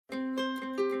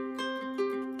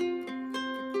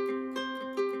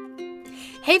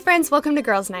Hey friends, welcome to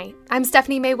Girls Night. I'm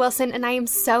Stephanie Mae Wilson, and I am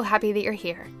so happy that you're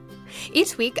here.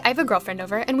 Each week, I have a girlfriend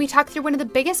over, and we talk through one of the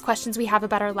biggest questions we have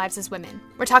about our lives as women.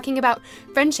 We're talking about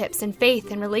friendships and faith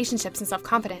and relationships and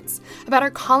self-confidence, about our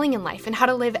calling in life and how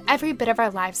to live every bit of our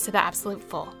lives to the absolute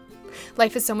full.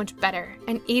 Life is so much better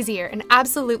and easier and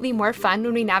absolutely more fun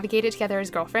when we navigate it together as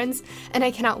girlfriends, and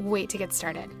I cannot wait to get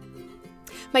started.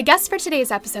 My guest for today's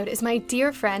episode is my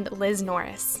dear friend, Liz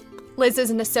Norris. Liz is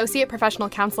an associate professional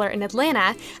counselor in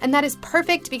Atlanta, and that is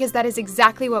perfect because that is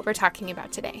exactly what we're talking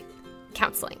about today,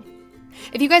 counseling.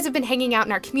 If you guys have been hanging out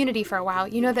in our community for a while,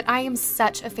 you know that I am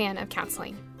such a fan of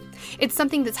counseling. It's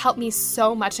something that's helped me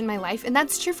so much in my life, and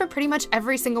that's true for pretty much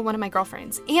every single one of my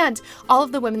girlfriends and all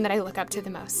of the women that I look up to the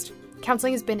most.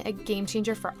 Counseling has been a game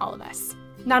changer for all of us.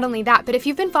 Not only that, but if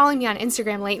you've been following me on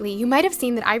Instagram lately, you might have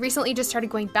seen that I recently just started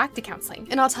going back to counseling,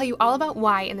 and I'll tell you all about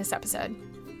why in this episode.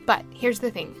 But here's the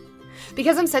thing.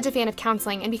 Because I'm such a fan of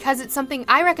counseling and because it's something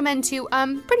I recommend to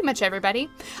pretty much everybody,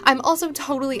 I'm also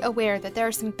totally aware that there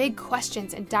are some big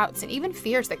questions and doubts and even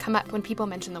fears that come up when people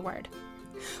mention the word.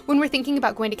 When we're thinking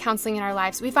about going to counseling in our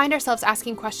lives, we find ourselves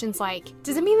asking questions like,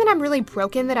 does it mean that I'm really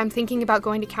broken that I'm thinking about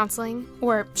going to counseling?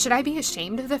 Or should I be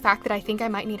ashamed of the fact that I think I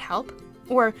might need help?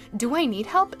 Or do I need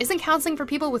help? Isn't counseling for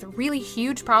people with really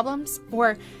huge problems?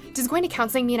 Or does going to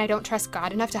counseling mean I don't trust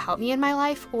God enough to help me in my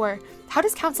life? Or how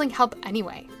does counseling help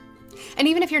anyway? And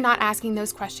even if you're not asking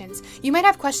those questions, you might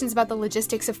have questions about the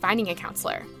logistics of finding a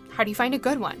counselor. How do you find a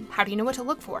good one? How do you know what to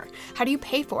look for? How do you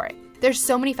pay for it? There's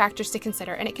so many factors to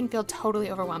consider, and it can feel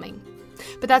totally overwhelming.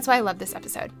 But that's why I love this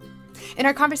episode. In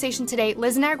our conversation today,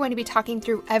 Liz and I are going to be talking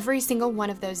through every single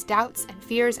one of those doubts and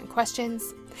fears and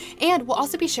questions. And we'll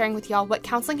also be sharing with y'all what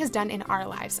counseling has done in our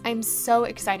lives. I'm so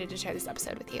excited to share this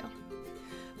episode with you.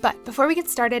 But before we get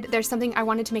started, there's something I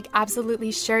wanted to make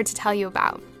absolutely sure to tell you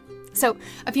about. So,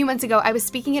 a few months ago, I was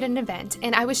speaking at an event,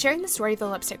 and I was sharing the story of the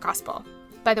Lipstick Gospel.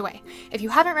 By the way, if you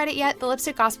haven't read it yet, the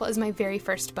Lipstick Gospel is my very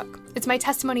first book. It's my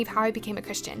testimony of how I became a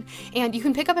Christian, and you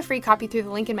can pick up a free copy through the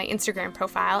link in my Instagram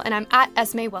profile, and I'm at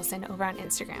 @SMayWilson over on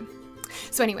Instagram.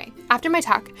 So anyway, after my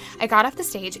talk, I got off the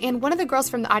stage, and one of the girls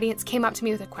from the audience came up to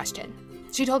me with a question.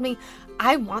 She told me,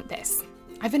 I want this.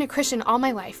 I've been a Christian all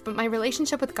my life, but my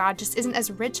relationship with God just isn't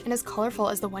as rich and as colorful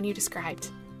as the one you described.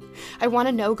 I want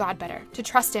to know God better, to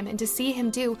trust Him, and to see Him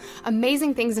do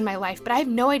amazing things in my life, but I have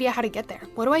no idea how to get there.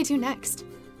 What do I do next?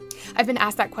 I've been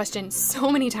asked that question so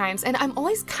many times, and I'm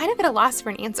always kind of at a loss for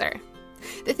an answer.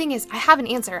 The thing is, I have an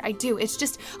answer, I do. It's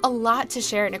just a lot to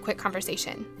share in a quick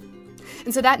conversation.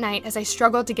 And so that night, as I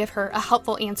struggled to give her a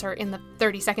helpful answer in the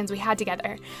 30 seconds we had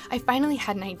together, I finally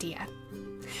had an idea.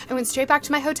 I went straight back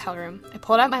to my hotel room, I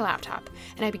pulled out my laptop,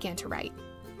 and I began to write.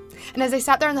 And as I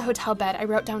sat there on the hotel bed, I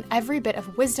wrote down every bit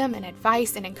of wisdom and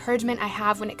advice and encouragement I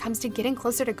have when it comes to getting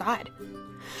closer to God.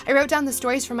 I wrote down the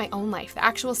stories from my own life, the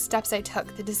actual steps I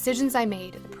took, the decisions I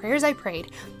made, the prayers I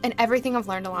prayed, and everything I've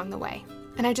learned along the way.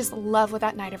 And I just love what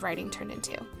that night of writing turned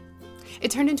into. It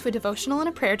turned into a devotional and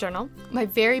a prayer journal, my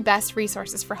very best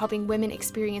resources for helping women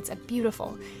experience a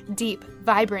beautiful, deep,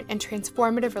 vibrant, and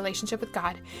transformative relationship with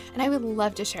God, and I would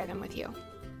love to share them with you.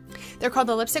 They're called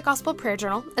the Lipstick Gospel Prayer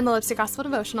Journal and the Lipstick Gospel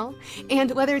Devotional,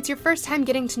 and whether it's your first time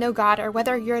getting to know God or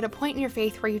whether you're at a point in your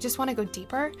faith where you just want to go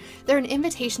deeper, they're an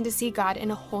invitation to see God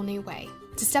in a whole new way,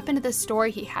 to step into the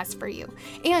story He has for you,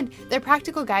 and they're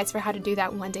practical guides for how to do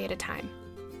that one day at a time.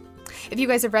 If you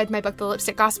guys have read my book, The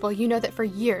Lipstick Gospel, you know that for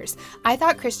years, I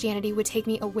thought Christianity would take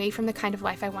me away from the kind of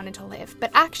life I wanted to live,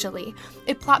 but actually,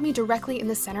 it plopped me directly in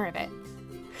the center of it.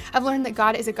 I've learned that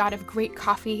God is a God of great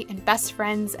coffee and best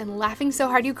friends and laughing so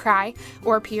hard you cry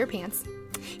or pee your pants.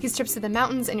 He's trips to the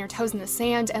mountains and your toes in the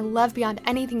sand and love beyond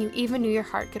anything you even knew your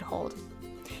heart could hold.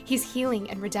 He's healing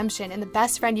and redemption and the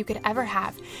best friend you could ever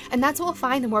have, and that's what we'll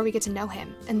find the more we get to know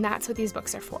Him, and that's what these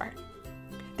books are for.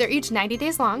 They're each 90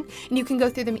 days long, and you can go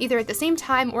through them either at the same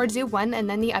time or do one and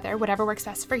then the other, whatever works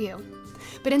best for you.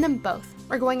 But in them both,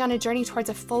 we're going on a journey towards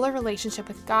a fuller relationship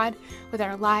with God, with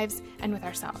our lives, and with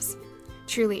ourselves.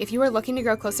 Truly, if you are looking to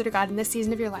grow closer to God in this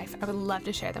season of your life, I would love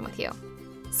to share them with you.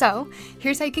 So,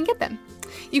 here's how you can get them.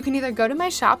 You can either go to my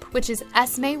shop, which is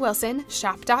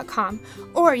smaywilsonshop.com,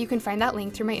 or you can find that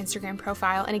link through my Instagram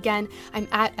profile. And again, I'm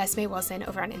at smaywilson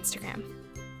over on Instagram.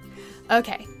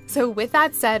 Okay, so with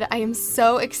that said, I am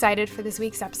so excited for this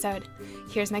week's episode.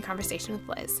 Here's my conversation with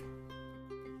Liz.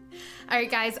 All right,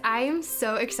 guys, I am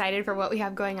so excited for what we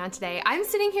have going on today. I'm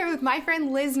sitting here with my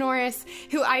friend Liz Norris,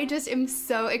 who I just am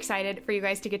so excited for you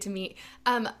guys to get to meet.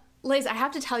 Liz, I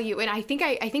have to tell you, and I think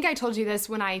I told you this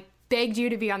when I begged you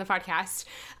to be on the podcast,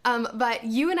 but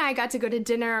you and I got to go to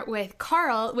dinner with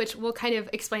Carl, which will kind of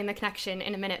explain the connection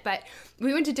in a minute, but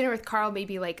we went to dinner with Carl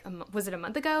maybe was it a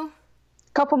month ago?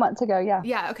 Couple months ago, yeah.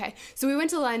 Yeah, okay. So we went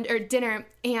to lunch or dinner,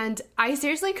 and I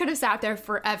seriously could have sat there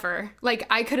forever. Like,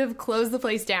 I could have closed the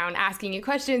place down asking you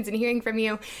questions and hearing from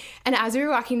you. And as we were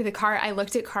walking to the car, I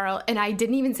looked at Carl, and I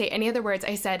didn't even say any other words.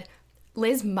 I said,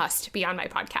 Liz must be on my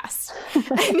podcast.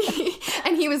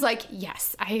 and he was like,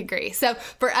 yes, I agree. So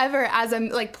forever, as I'm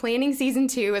like planning season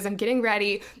 2, as I'm getting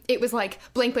ready, it was like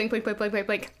blank, blank, blank, blank, blank, blank,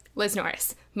 blank. Liz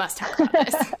Norris must talk about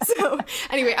this. So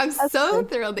anyway, I'm so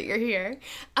thrilled that you're here.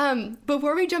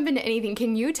 Before we jump into anything,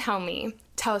 can you tell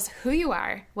us who you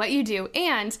are, what you do,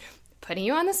 and putting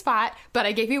you on the spot, but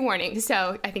I gave you a warning,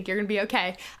 so I think you're going to be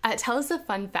okay. Tell us a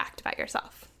fun fact about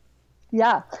yourself.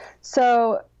 Yeah.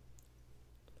 So,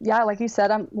 yeah, like you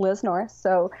said, I'm Liz Norris.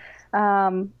 So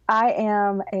I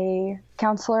am a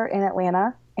counselor in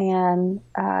Atlanta and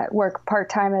work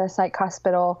part-time at a psych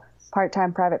hospital,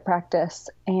 part-time private practice,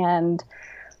 and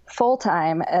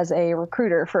full-time as a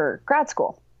recruiter for grad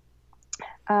school.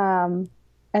 And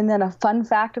then a fun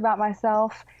fact about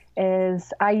myself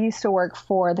is I used to work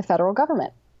for the federal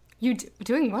government.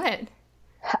 Doing what?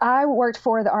 I worked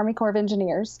for the Army Corps of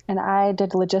Engineers, and I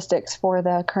did logistics for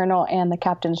the colonel and the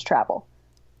captain's travel.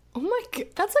 Oh my God,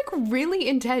 that's like really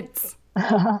intense.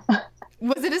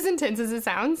 Was it as intense as it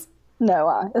sounds?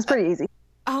 No, it's pretty easy.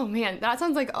 Oh man, that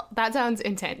sounds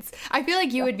intense. I feel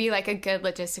like you would be like a good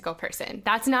logistical person.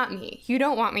 That's not me. You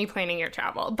don't want me planning your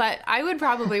travel, but I would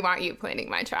probably want you planning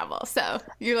my travel. So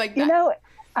you're like that. You know,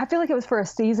 I feel like it was for a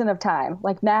season of time.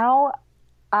 Like now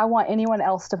I want anyone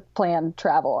else to plan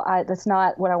travel. That's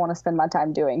not what I want to spend my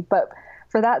time doing. But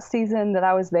for that season that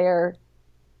I was there,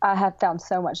 I have found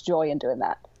so much joy in doing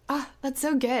that. Oh, that's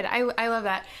so good. I love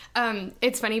that.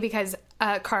 It's funny because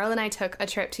Carl and I took a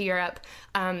trip to Europe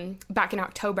back in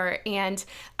October, and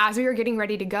as we were getting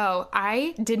ready to go,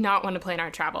 I did not want to plan our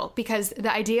travel because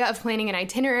the idea of planning an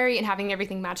itinerary and having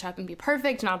everything match up and be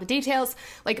perfect and all the details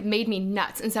like made me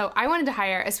nuts. And so I wanted to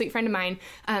hire a sweet friend of mine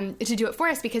to do it for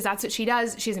us because that's what she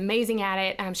does. She's amazing at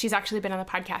it. She's actually been on the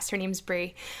podcast. Her name's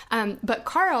Bree. But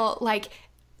Carl,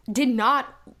 did not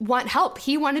want help.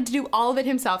 He wanted to do all of it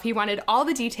himself. He wanted all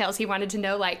the details. He wanted to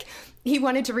know, he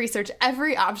wanted to research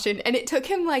every option. And it took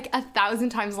him 1,000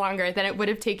 times longer than it would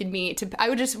have taken me to,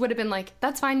 would have been like,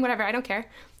 that's fine, whatever, I don't care.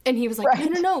 And he was like, right.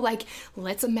 No,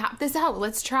 let's map this out.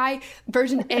 Let's try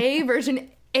version A, version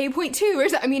A.2 or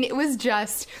something. I mean, it was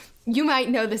just, you might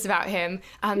know this about him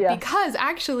because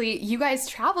actually you guys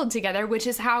traveled together, which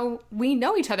is how we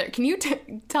know each other. Can you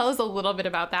tell us a little bit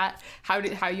about that? How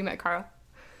you met Carl?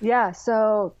 Yeah,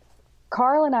 so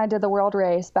Carl and I did the world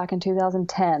race back in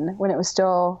 2010 when it was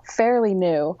still fairly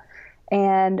new,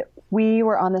 and we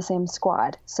were on the same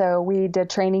squad. So we did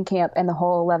training camp and the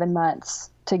whole 11 months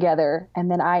together,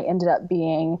 and then I ended up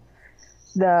being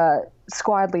the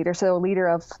squad leader, so the leader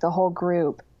of the whole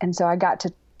group. And so I got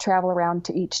to travel around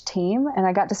to each team, and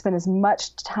I got to spend as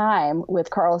much time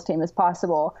with Carl's team as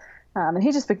possible. And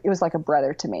it was like a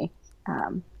brother to me.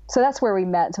 So that's where we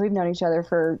met. So we've known each other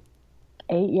for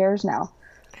 8 years now.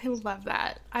 I love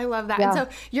that. Yeah. And so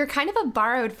you're kind of a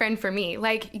borrowed friend for me.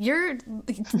 We're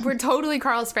totally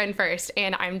Carl's friend first,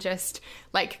 and I'm just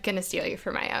gonna steal you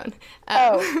for my own.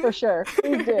 For sure.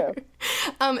 Please do.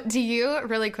 Do you,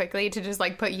 really quickly, to just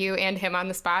put you and him on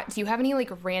the spot, do you have any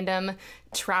random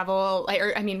travel,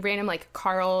 random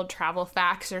Carl travel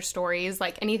facts or stories,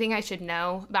 anything I should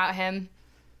know about him?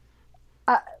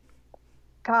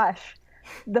 Gosh.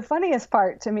 The funniest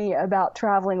part to me about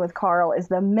traveling with Carl is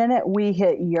the minute we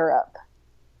hit Europe,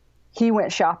 he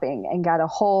went shopping and got a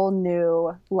whole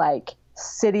new,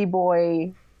 city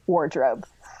boy wardrobe.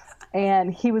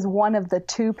 And he was one of the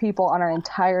 2 people on our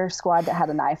entire squad that had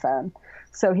an iPhone.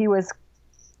 So he was...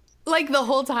 the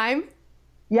whole time?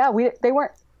 Yeah,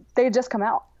 they had just come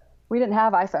out. We didn't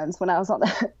have iPhones when I was on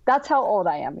that's how old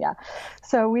I am, yeah.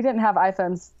 So we didn't have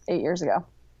iPhones 8 years ago.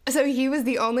 So he was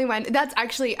the only one. That's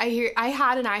actually, I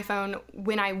had an iPhone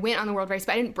when I went on the world race,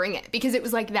 but I didn't bring it because it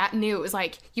was that new. It was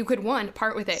you could 1,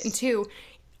 part with it, and 2,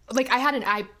 I had an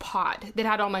iPod that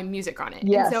had all my music on it.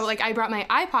 Yes. And so I brought my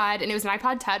iPod, and it was an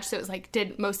iPod Touch, so it was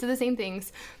did most of the same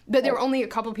things. But there were only a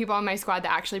couple people on my squad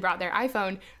that actually brought their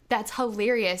iPhone. That's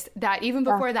hilarious that even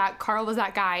before that, Carl was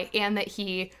that guy, and that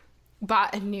he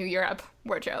bought a new Europe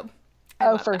wardrobe.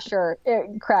 For sure.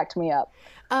 It cracked me up.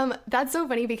 That's so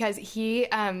funny because he,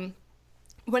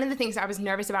 one of the things I was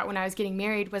nervous about when I was getting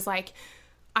married was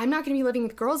I'm not going to be living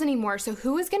with girls anymore. So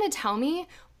who is going to tell me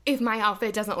if my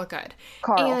outfit doesn't look good?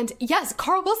 Carl. And yes,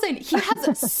 Carl Wilson, he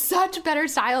has such better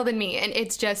style than me. And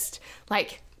it's just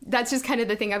that's just kind of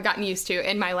the thing I've gotten used to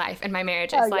in my life and my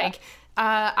marriage. It's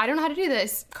I don't know how to do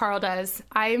this. Carl does.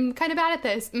 I'm kind of bad at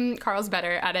this. Carl's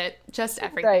better at it. Just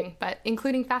everything, right. but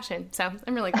including fashion. So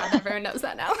I'm really glad that everyone knows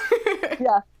that now.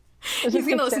 Yeah. He's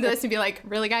going to listen to this and be like,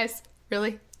 really, guys?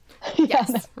 Really? Yeah,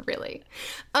 Yes, really.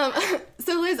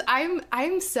 So Liz,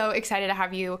 I'm so excited to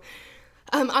have you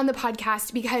on the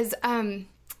podcast because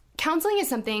counseling is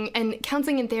something, and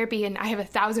counseling and therapy, and I have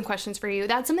 1,000 questions for you.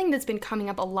 That's something that's been coming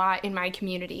up a lot in my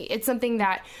community. It's something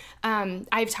that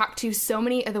I've talked to so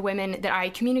many of the women that I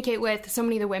communicate with, so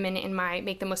many of the women in my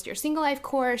Make the Most of Your Single Life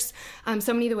course,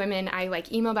 so many of the women I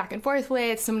like email back and forth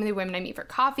with, so many of the women I meet for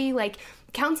coffee. Like,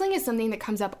 counseling is something that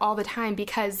comes up all the time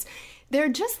because there are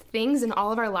just things in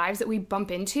all of our lives that we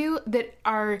bump into that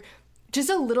are just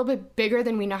a little bit bigger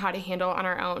than we know how to handle on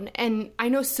our own. And I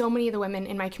know so many of the women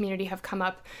in my community have come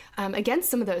up against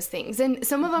some of those things. And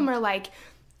some of them are like,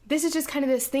 this is just kind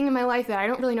of this thing in my life that I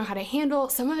don't really know how to handle.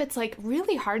 Some of it's like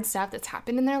really hard stuff that's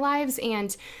happened in their lives.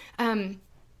 And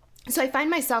so I find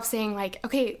myself saying like,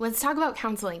 okay, let's talk about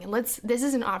counseling, and this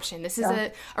is an option. This is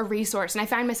a resource. And I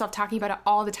find myself talking about it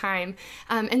all the time.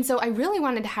 And so I really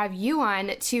wanted to have you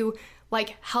on to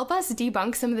like help us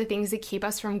debunk some of the things that keep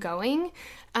us from going.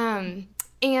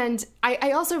 And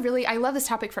I also really, I love this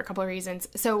topic for a couple of reasons.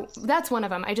 So that's one of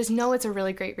them. I just know it's a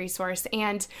really great resource.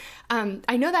 And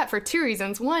I know that for two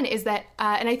reasons. One is that,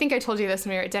 and I think I told you this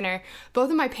when we were at dinner,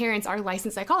 both of my parents are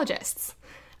licensed psychologists.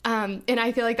 And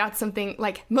I feel like that's something,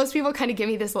 like, most people kind of give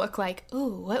me this look like,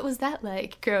 ooh, what was that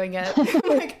like growing up?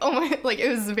 Like, oh my, like, it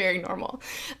was very normal.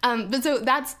 But so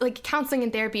that's, like, counseling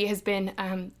and therapy has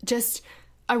been just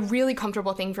a really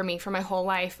comfortable thing for me for my whole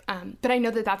life. But I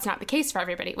know that that's not the case for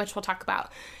everybody, which we'll talk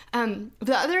about. But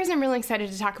the other reason I'm really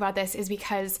excited to talk about this is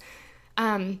because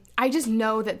I just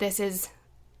know that this is,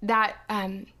 that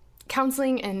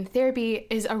counseling and therapy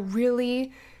is a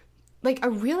really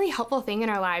helpful thing in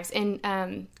our lives.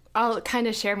 And I'll kind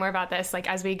of share more about this like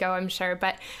as we go, I'm sure.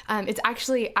 But it's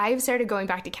actually, I've started going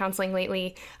back to counseling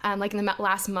lately, like in the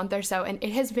last month or so, and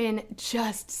it has been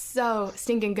just so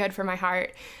stinking good for my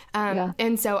heart.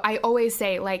 And so I always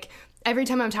say, like, every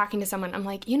time I'm talking to someone, I'm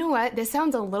like, you know what, this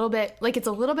sounds a little bit like it's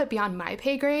a little bit beyond my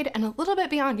pay grade and a little bit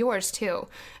beyond yours too.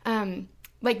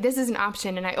 Like, this is an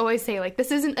option. And I always say, like,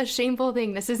 this isn't a shameful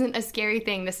thing. This isn't a scary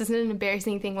thing. This isn't an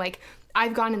embarrassing thing. Like,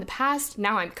 I've gone in the past.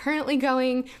 Now I'm currently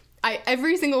going.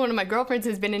 Every single one of my girlfriends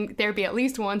has been in therapy at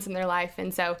least once in their life.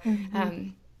 And so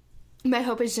my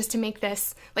hope is just to make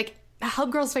this, like,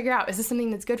 help girls figure out, is this something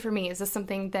that's good for me? Is this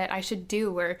something that I should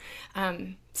do? Or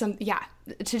to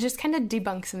just kind of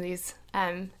debunk some of these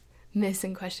myths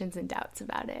and questions and doubts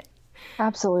about it.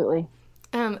 Absolutely.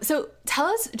 So tell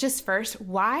us just first,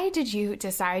 why did you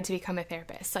decide to become a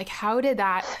therapist? Like, how did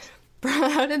that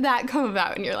come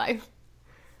about in your life?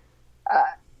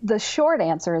 The short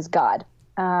answer is God.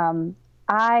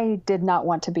 I did not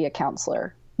want to be a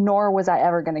counselor, nor was I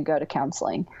ever going to go to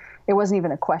counseling. It wasn't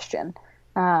even a question.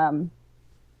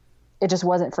 It just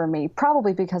wasn't for me,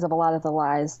 probably because of a lot of the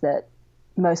lies that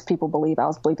most people believe. I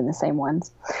was believing the same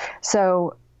ones.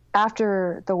 So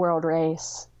after the world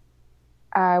race,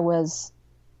 I was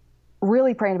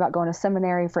really praying about going to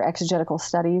seminary for exegetical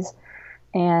studies,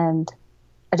 and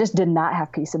I just did not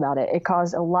have peace about it. It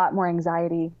caused a lot more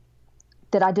anxiety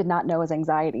that I did not know was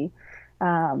anxiety.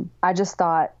 I just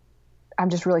thought, I'm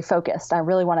just really focused. I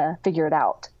really want to figure it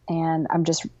out, and I'm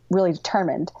just really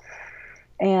determined.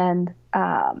 And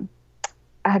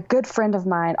a good friend of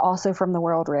mine, also from the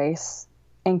world race,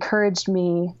 encouraged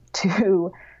me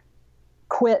to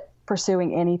quit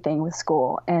pursuing anything with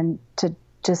school and to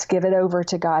just give it over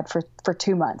to God for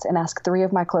 2 months and ask 3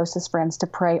 of my closest friends to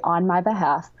pray on my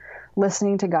behalf,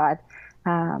 listening to God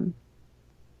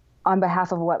on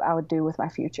behalf of what I would do with my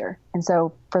future. And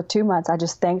so for 2 months, I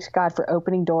just thanked God for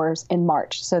opening doors in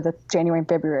March. So the January and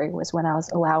February was when I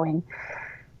was allowing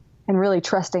and really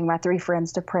trusting my 3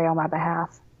 friends to pray on my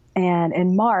behalf. And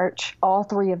in March, all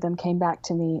 3 of them came back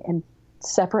to me in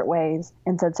separate ways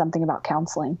and said something about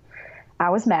counseling. I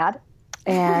was mad,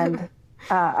 and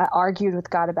I argued with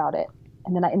God about it.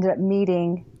 And then I ended up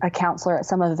meeting a counselor at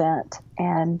some event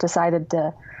and decided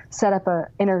to set up an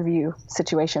interview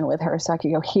situation with her so I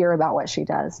could go hear about what she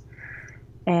does.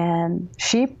 And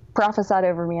she prophesied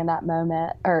over me in that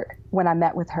moment, or when I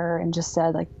met with her, and just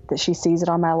said like that she sees it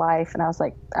on my life. And I was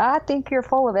like, I think you're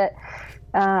full of it.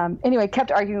 Anyway,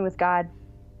 kept arguing with God.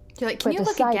 You're like, can you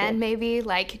look again, maybe?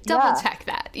 Like, double check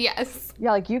that. Yes.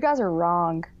 Yeah, like, you guys are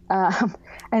wrong. And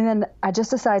then I just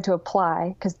decided to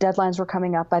apply because deadlines were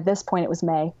coming up. By this point, it was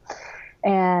May.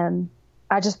 And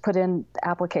I just put in the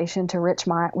application to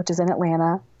Richmont, which is in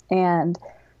Atlanta. And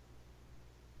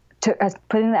I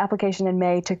put in the application in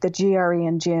May, took the GRE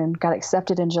in June, got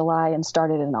accepted in July, and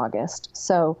started in August.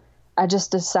 So I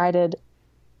just decided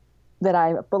that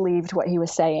I believed what he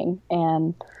was saying,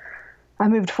 and I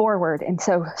moved forward. And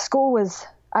so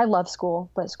I love school,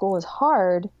 but school was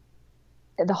hard.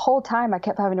 The whole time I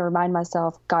kept having to remind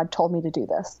myself, God told me to do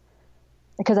this,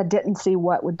 because I didn't see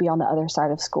what would be on the other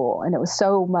side of school. And it was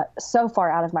so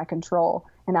far out of my control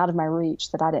and out of my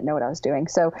reach that I didn't know what I was doing.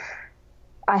 So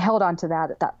I held on to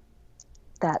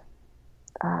that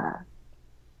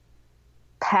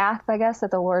path, I guess,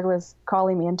 that the Lord was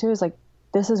calling me into, is like,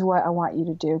 this is what I want you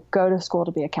to do. Go to school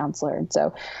to be a counselor. And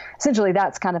so essentially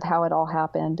that's kind of how it all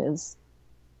happened, is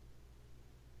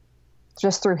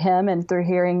just through him and through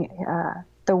hearing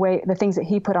the things that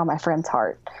he put on my friend's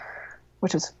heart,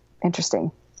 which was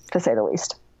interesting to say the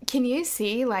least. Can you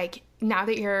see, like, now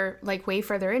that you're like way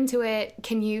further into it,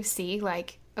 can you see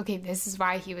like, okay, this is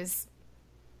why he was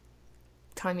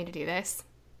telling me to do this?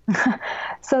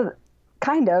 So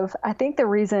kind of, I think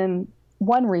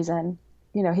one reason,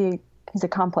 he's a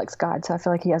complex God, so I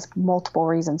feel like he has multiple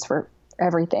reasons for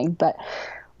everything. But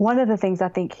one of the things I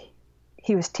think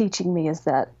he was teaching me is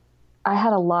that I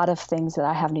had a lot of things that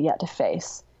I haven't yet to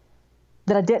face,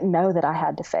 that I didn't know that I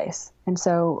had to face. And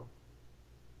so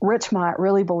Richmont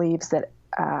really believes that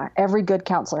every good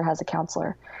counselor has a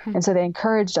counselor. Mm-hmm. And so they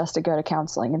encouraged us to go to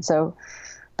counseling. And so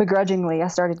begrudgingly, I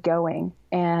started going,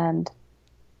 and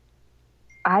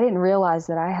I didn't realize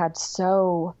that I had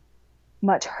so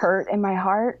much hurt in my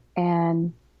heart,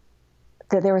 and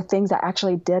that there were things I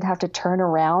actually did have to turn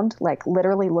around, like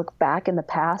literally look back in the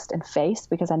past and face,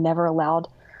 because I never allowed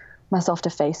myself to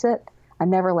face it. I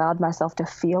never allowed myself to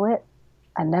feel it.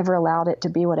 I never allowed it to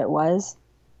be what it was.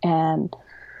 And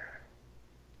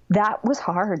that was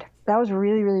hard. That was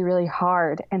really, really, really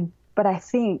hard. But I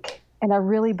think, and I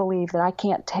really believe, that I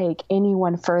can't take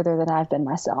anyone further than I've been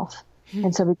myself. Mm-hmm.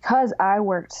 And so because I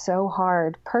worked so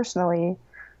hard personally,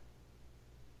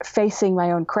 facing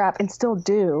my own crap, and still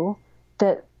do,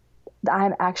 that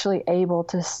I'm actually able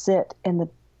to sit in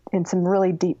some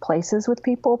really deep places with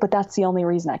people. But that's the only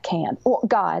reason I can. Well,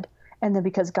 God, and then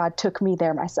because God took me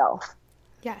there myself.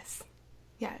 Yes.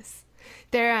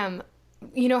 There,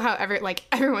 how every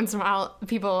once in a while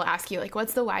people ask you, like,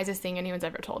 what's the wisest thing anyone's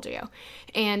ever told you?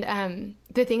 And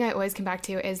the thing I always come back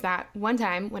to is that one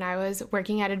time when I was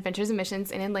working at Adventures in Missions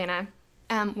in Atlanta,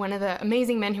 one of the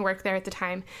amazing men who worked there at the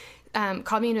time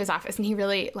called me into his office, and he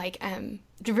really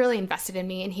really invested in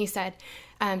me. And he said,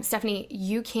 Stephanie,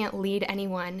 you can't lead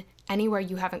anyone anywhere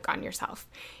you haven't gone yourself.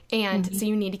 And mm-hmm. so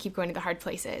you need to keep going to the hard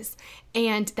places.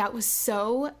 And that was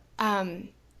so, that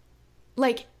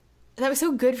was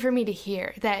so good for me to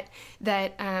hear that,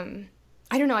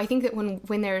 I don't know, I think that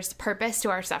when there's purpose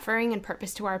to our suffering and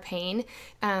purpose to our pain,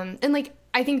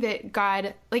 I think that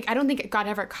God, I don't think God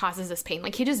ever causes us pain.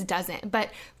 He just doesn't. But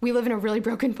we live in a really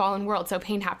broken, fallen world, so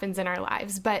pain happens in our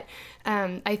lives. But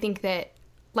I think that,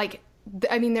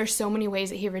 there's so many ways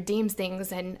that he redeems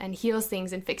things and heals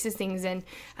things and fixes things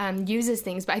and uses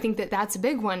things. But I think that that's a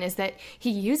big one, is that he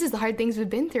uses the hard things we've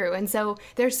been through. And so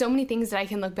there's so many things that I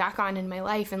can look back on in my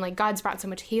life, and God's brought so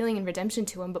much healing and redemption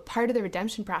to him. But part of the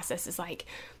redemption process is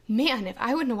man, if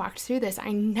I wouldn't have walked through this,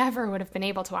 I never would have been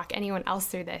able to walk anyone else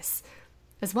through this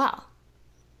as well.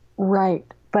 Right.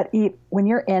 But when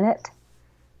you're in it,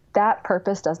 that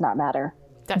purpose does not matter.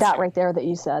 That's true. Right there that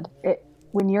you said.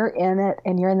 When you're in it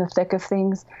and you're in the thick of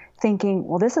things, thinking,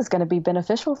 well, this is going to be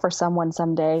beneficial for someone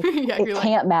someday, it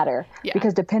can't matter. Yeah.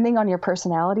 Because depending on your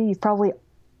personality,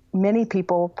 many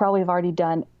people probably have already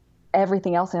done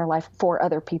everything else in their life for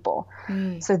other people.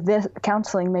 Mm. So this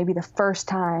counseling may be the first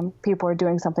time people are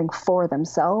doing something for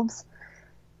themselves.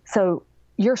 So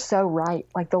you're so right.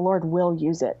 The Lord will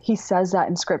use it. He says that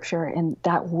in Scripture, and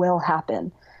that will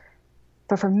happen.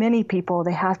 But for many people,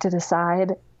 they have to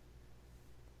decide,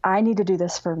 I need to do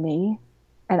this for me,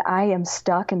 and I am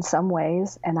stuck in some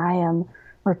ways, and I am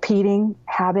repeating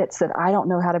habits that I don't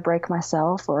know how to break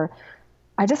myself, or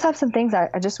I just have some things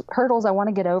hurdles I want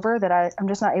to get over that I'm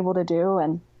just not able to do.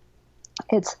 And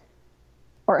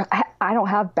I don't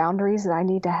have boundaries that I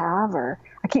need to have, or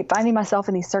I keep finding myself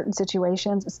in these certain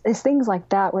situations. It's things like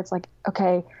that where it's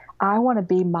okay, I want to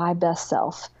be my best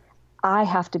self. I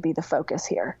have to be the focus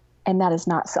here. And that is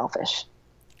not selfish.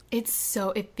 It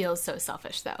feels so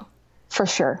selfish, though. For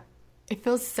sure. It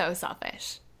feels so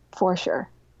selfish. For sure.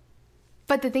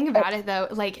 But the thing about it, though,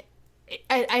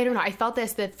 I don't know. I felt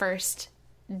this the first.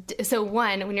 So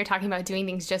one, when you're talking about doing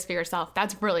things just for yourself,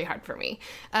 that's really hard for me.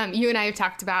 You and I have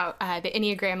talked about the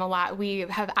Enneagram a lot. We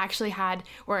have actually had,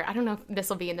 or I don't know if this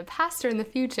will be in the past or in the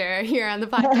future here on the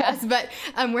podcast, but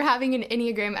we're having an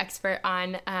Enneagram expert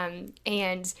on.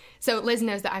 And so Liz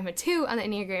knows that I'm a 2 on the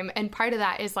Enneagram. And part of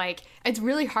that is it's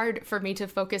really hard for me to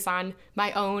focus on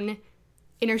my own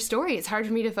inner story. It's hard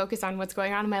for me to focus on what's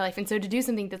going on in my life. And so to do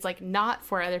something that's like not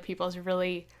for other people is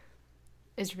really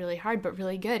hard, but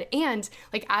really good. And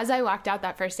like, as I walked out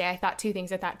that first day, I thought two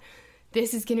things. I thought,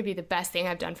 this is going to be the best thing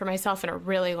I've done for myself in a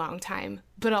really long time.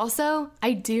 But also,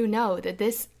 I do know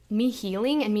that me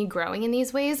healing and me growing in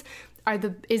these ways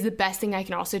is the best thing I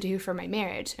can also do for my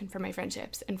marriage and for my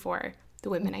friendships and for the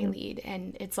women I lead.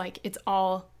 And it's like, it's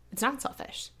not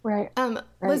selfish. Right.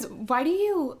 Liz, why do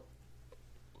you,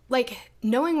 like,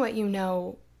 knowing what you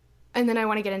know, and then I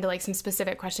want to get into like some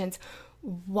specific questions.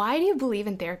 Why do you believe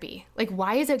in therapy? Like,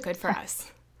 why is it good for us?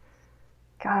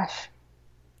 Gosh,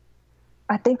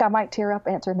 I think I might tear up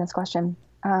answering this question.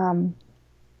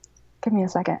 Give me a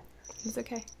second. It's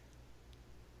okay.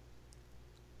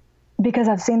 Because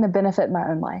I've seen the benefit in my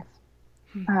own life.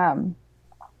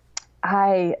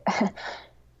 I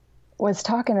was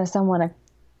talking to someone,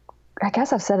 I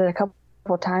guess I've said it a couple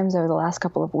of times over the last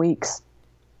couple of weeks.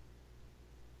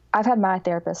 I've had my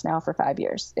therapist now for 5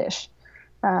 years-ish.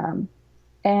 And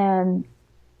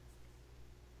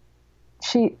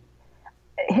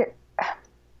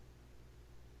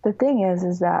the thing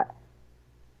is that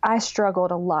I struggled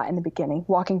a lot in the beginning,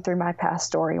 walking through my past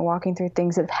story and walking through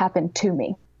things that have happened to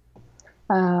me,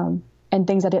 and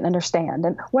things I didn't understand.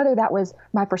 And whether that was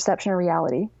my perception or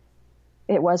reality,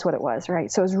 it was what it was,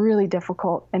 right? So it was really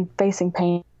difficult, and facing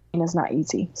pain is not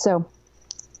easy. So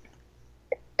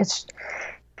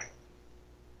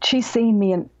she's seen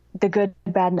me in the good,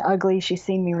 bad, and ugly. She's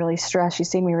seen me really stressed. She's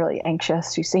seen me really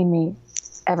anxious. She's seen me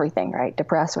everything, right?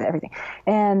 Depressed with everything.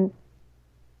 And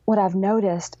what I've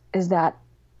noticed is that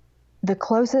the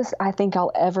closest I think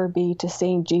I'll ever be to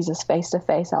seeing Jesus face to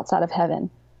face outside of heaven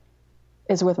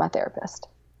is with my therapist.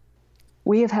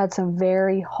 We have had some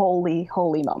very holy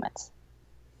moments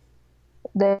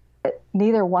that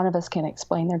neither one of us can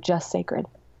explain. They're just sacred.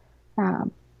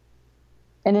 And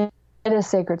it is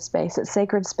sacred space. It's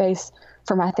sacred space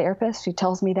for my therapist. She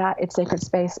tells me that. It's sacred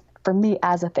space for me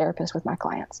as a therapist with my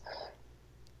clients,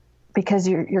 because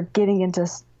you're getting into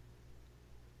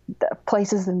the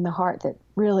places in the heart that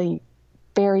really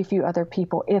very few other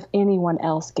people, if anyone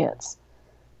else, gets,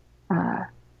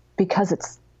 because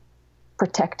it's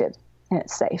protected and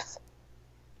it's safe.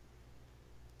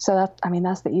 So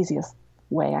that's the easiest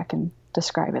way I can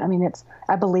describe it. I mean,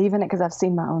 I believe in it because I've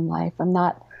seen my own life.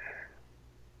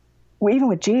 Even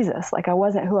with Jesus, like, I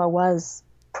wasn't who I was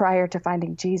prior to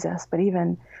finding Jesus, but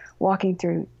even walking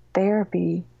through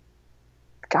therapy,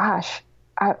 gosh,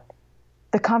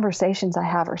 the conversations I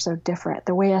have are so different.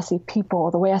 The way I see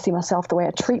people, the way I see myself, the way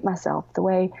I treat myself, the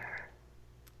way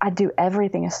I do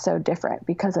everything is so different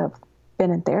because I've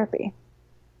been in therapy.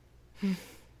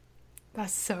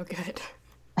 That's so good.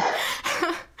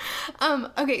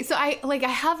 Okay, so I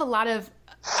have a lot of,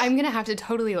 I'm going to have to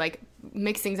totally like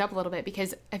mix things up a little bit,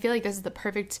 because I feel like this is the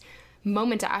perfect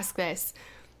moment to ask this.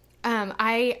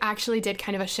 I actually did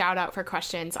kind of a shout out for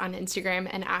questions on Instagram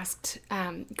and asked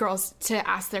girls to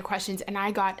ask their questions, and I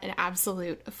got an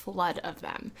absolute flood of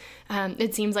them.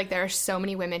 It seems like there are so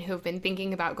many women who have been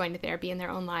thinking about going to therapy in their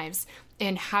own lives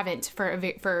and haven't for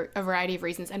a variety of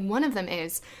reasons. And one of them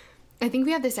is, I think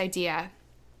we have this idea,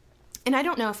 and I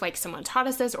don't know if like someone taught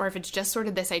us this or if it's just sort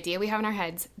of this idea we have in our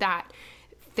heads, that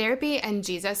therapy and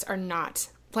Jesus are not,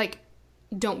 like,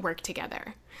 don't work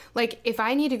together. Like, if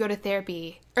I need to go to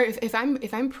therapy, or if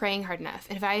I'm praying hard enough,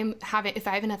 and if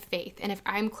I have enough faith, and if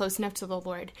I'm close enough to the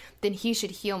Lord, then He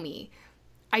should heal me.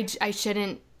 I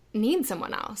shouldn't need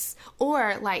someone else.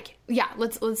 Or like, yeah,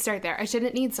 let's start there. I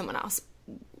shouldn't need someone else.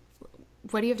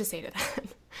 What do you have to say to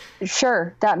that?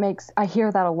 Sure, I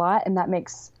hear that a lot, and that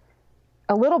makes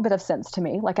a little bit of sense to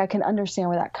me. Like, I can understand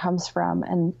where that comes from,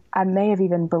 and I may have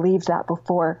even believed that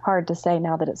before. Hard to say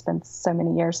now that it's been so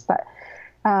many years, but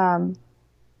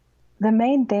the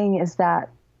main thing is that,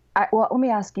 let me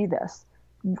ask you this.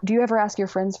 Do you ever ask your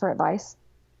friends for advice?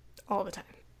 All the time.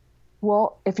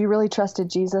 Well, if you really trusted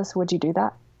Jesus, would you do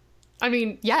that? I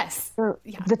mean, yes.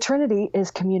 Yeah. The Trinity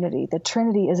is community. The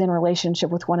Trinity is in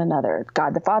relationship with one another.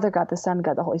 God the Father, God the Son,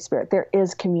 God the Holy Spirit. There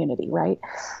is community, right?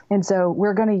 And so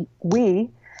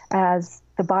we, as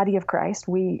the body of Christ,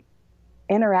 we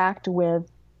interact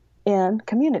in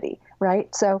community,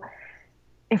 right? So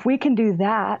if we can do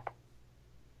that,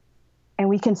 and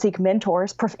we can seek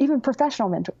mentors, even professional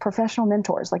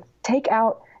mentors, like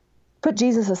put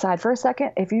Jesus aside for a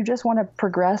second. If you just want to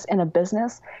progress in a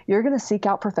business, you're going to seek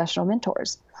out professional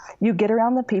mentors. You get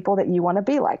around the people that you want to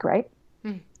be like, right?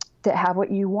 That have what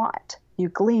you want. You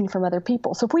glean from other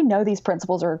people. So if we know these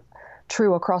principles are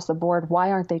true across the board,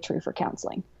 why aren't they true for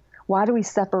counseling? Why do we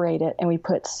separate it and we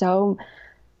put so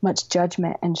much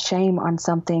judgment and shame on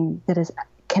something that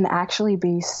can actually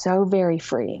be so very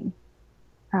freeing?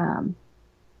 Um,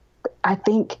 I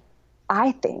think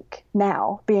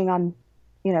now, being on,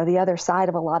 the other side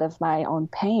of a lot of my own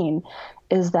pain,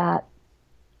 is that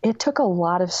it took a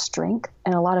lot of strength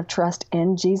and a lot of trust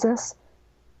in Jesus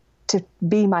to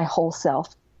be my whole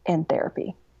self in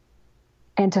therapy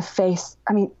and to face,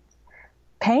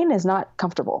 pain is not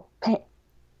comfortable. Pain,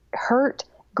 hurt,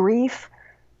 grief,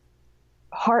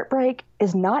 heartbreak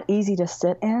is not easy to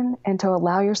sit in, and to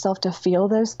allow yourself to feel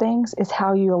those things is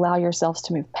how you allow yourselves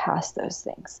to move past those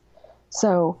things.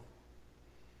 So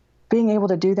being able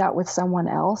to do that with someone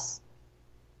else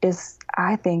is,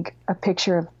 I think, a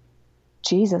picture of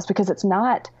Jesus, because it's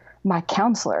not my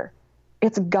counselor.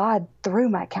 It's God through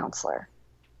my counselor.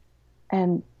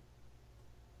 And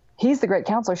he's the great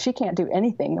counselor. She can't do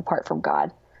anything apart from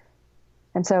God.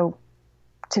 And so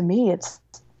to me, I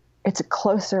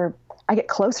get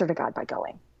closer to God by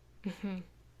going. Mm-hmm.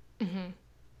 Mm-hmm.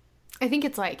 I think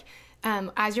it's like,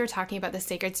 as you're talking about the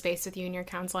sacred space with you and your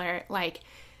counselor, like,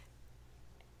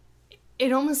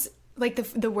 it almost, like,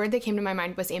 the word that came to my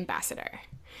mind was ambassador.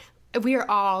 We are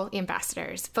all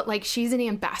ambassadors, but like, she's an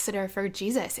ambassador for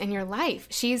Jesus in your life.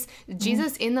 She's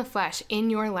Jesus in the flesh in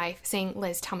your life saying,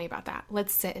 Liz, tell me about that.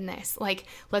 Let's sit in this. Like,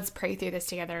 let's pray through this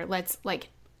together. Let's like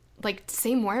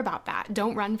say more about that.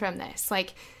 Don't run from this.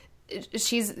 Like,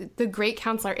 she's the great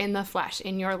counselor in the flesh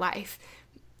in your life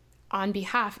on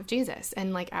behalf of Jesus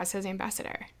and like as his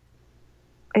ambassador.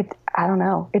 I don't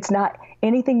know. It's not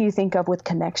anything you think of with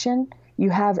connection. You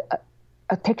have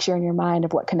a picture in your mind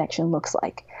of what connection looks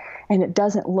like. And it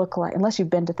doesn't look like, unless you've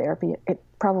been to therapy, it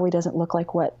probably doesn't look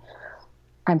like what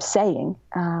I'm saying.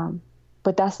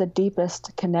 But that's the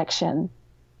deepest connection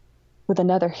with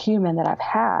another human that I've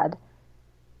had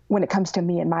when it comes to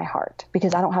me and my heart,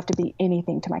 because I don't have to be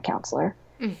anything to my counselor.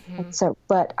 Mm-hmm. So,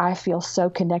 but I feel so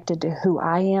connected to who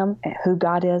I am and who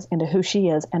God is and to who she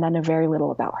is. And I know very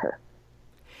little about her.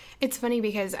 It's funny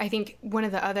because I think one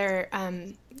of the other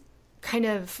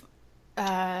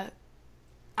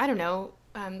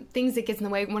things that gets in the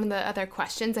way, one of the other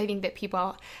questions I think that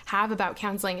people have about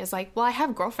counseling is like, well, I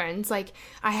have girlfriends, like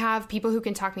I have people who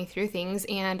can talk me through things,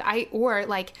 and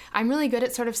I'm really good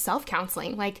at sort of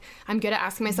self-counseling. Like, I'm good at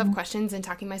asking myself questions and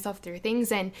talking myself through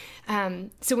things. And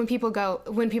so when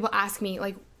people ask me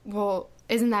like, well,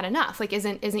 isn't that enough? Like,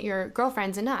 isn't your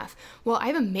girlfriends enough? Well, I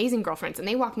have amazing girlfriends and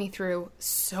they walk me through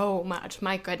so much.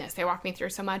 My goodness, they walk me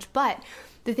through so much. But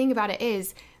the thing about it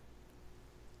is,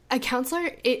 a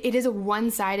counselor, it is a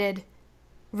one-sided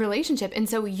relationship. And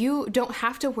so you don't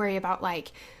have to worry about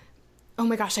like, oh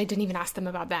my gosh, I didn't even ask them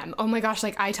about them. Oh my gosh,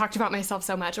 like I talked about myself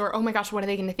so much. Or, oh my gosh, what are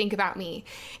they going to think about me?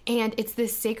 And it's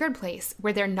this sacred place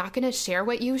where they're not going to share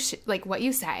what you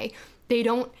say. They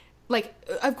don't, like,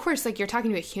 of course, like, you're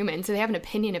talking to a human, so they have an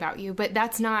opinion about you, but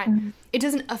that's not, it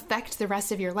doesn't affect the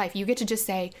rest of your life. You get to just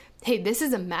say, hey, this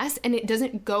is a mess, and it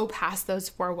doesn't go past those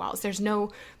four walls. There's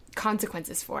no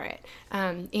consequences for it.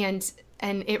 And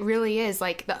it really is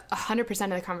like 100%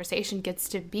 of the conversation gets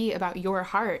to be about your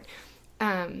heart,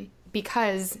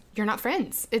 because you're not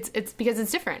friends. It's because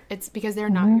it's different. It's because they're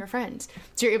not your friends.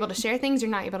 So you're able to share things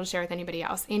you're not able to share with anybody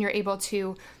else. And you're able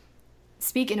to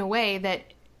speak in a way that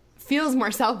feels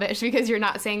more selfish because you're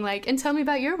not saying like, and tell me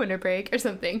about your winter break or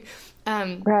something.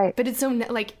 Right. But it's so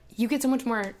like, you get so much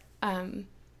more, I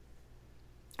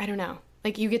don't know,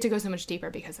 like you get to go so much deeper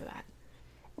because of that.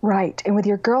 Right. And with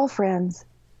your girlfriends,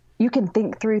 you can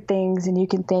think through things and you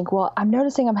can think, well, I'm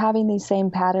noticing I'm having these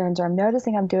same patterns, or I'm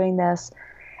noticing I'm doing this.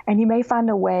 And you may find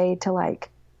a way to like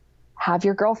have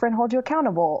your girlfriend hold you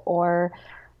accountable, or,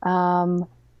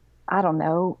 I don't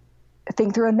know,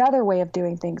 think through another way of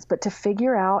doing things, but to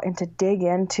figure out and to dig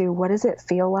into, what does it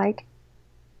feel like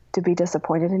to be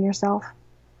disappointed in yourself?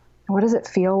 What does it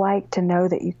feel like to know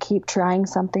that you keep trying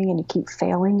something and you keep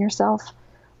failing yourself,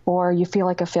 or you feel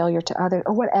like a failure to others,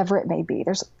 or whatever it may be?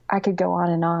 I could go on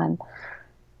and on,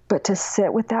 but to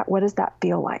sit with that, what does that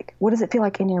feel like? What does it feel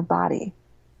like in your body?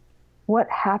 What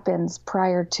happens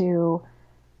prior to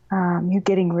you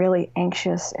getting really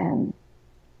anxious and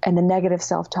the negative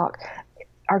self-talk?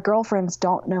 Our girlfriends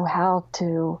don't really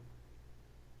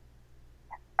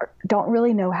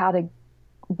know how to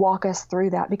walk us through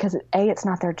that, because A, it's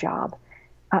not their job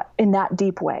in that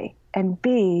deep way, and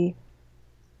B,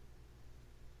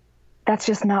 that's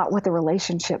just not what the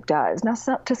relationship does. Now,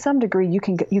 to some degree,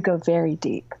 you go very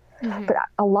deep, but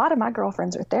a lot of my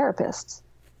girlfriends are therapists,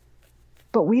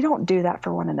 but we don't do that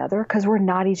for one another because we're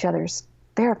not each other's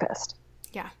therapist.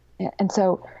 Yeah. And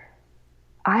so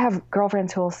I have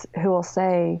girlfriends who will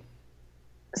say,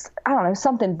 I don't know,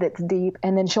 something that's deep,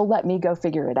 and then she'll let me go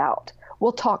figure it out.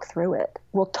 We'll talk through it.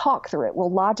 We'll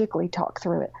logically talk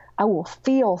through it. I will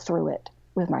feel through it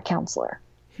with my counselor.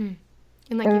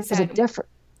 And like There's a different.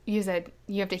 you said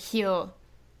you have to heal,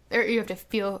 or you have to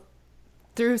feel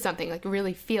through something, like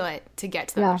really feel it to get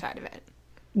to the other side of it.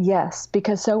 Yes,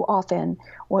 because so often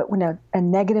when a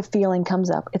negative feeling comes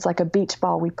up, it's like a beach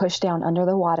ball we push down under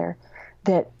the water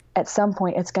that at some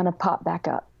point it's going to pop back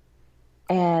up.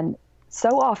 And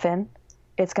so often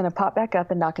it's going to pop back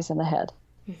up and knock us in the head.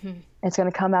 Mm-hmm. It's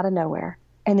going to come out of nowhere.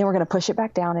 And then we're going to push it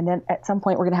back down. And then at some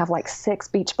point we're going to have like 6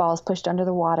 beach balls pushed under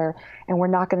the water, and we're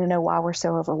not going to know why we're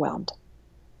so overwhelmed.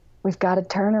 We've got to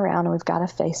turn around and we've got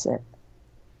to face it.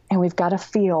 And we've got to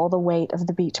feel the weight of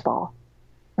the beach ball.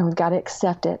 And we've got to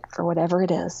accept it for whatever it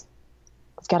is.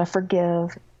 We've got to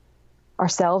forgive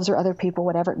ourselves or other people,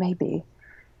 whatever it may be.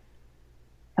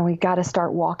 And we've got to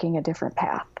start walking a different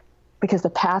path. Because the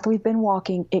path we've been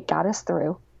walking, it got us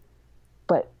through.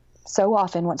 But so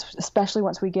often, especially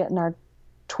once we get in our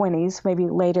 20s, maybe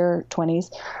later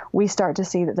 20s, we start to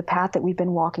see that the path that we've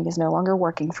been walking is no longer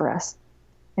working for us.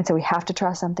 And so we have to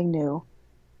try something new.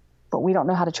 But we don't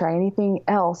know how to try anything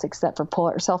else except for pull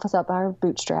ourselves up by our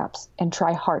bootstraps and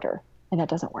try harder. And that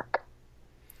doesn't work.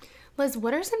 Liz,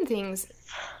 what are some things,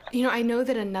 I know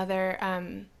that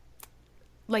another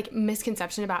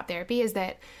misconception about therapy is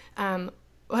that,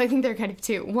 I think there are kind of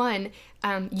two. One,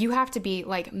 you have to be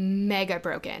like mega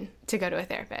broken to go to a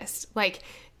therapist. Like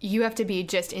you have to be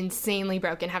just insanely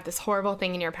broken, have this horrible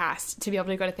thing in your past to be able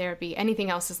to go to therapy. Anything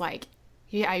else is like,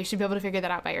 yeah, you should be able to figure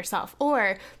that out by yourself.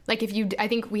 Or like I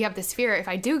think we have this fear, if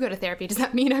I do go to therapy, does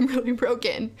that mean I'm really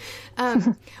broken?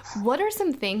 What are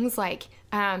some things like,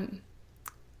 can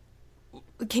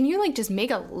you like just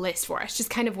make a list for us? Just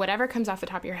kind of whatever comes off the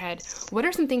top of your head. What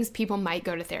are some things people might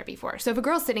go to therapy for? So if a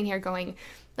girl's sitting here going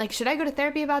like, should I go to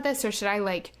therapy about this? Or should I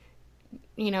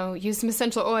use some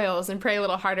essential oils and pray a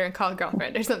little harder and call a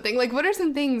girlfriend or something? Like, what are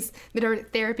some things that are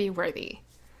therapy worthy?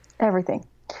 Everything.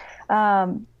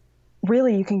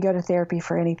 Really, you can go to therapy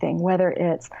for anything, whether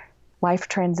it's life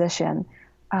transition,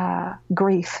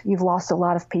 grief. You've lost a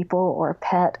lot of people or a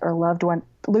pet or loved one.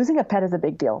 Losing a pet is a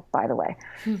big deal, by the way.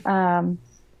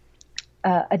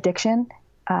 Addiction,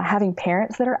 having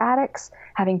parents that are addicts,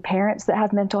 having parents that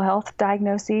have mental health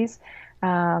diagnoses,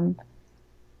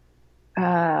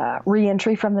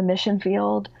 reentry from the mission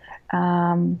field,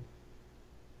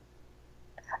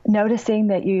 noticing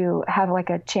that you have like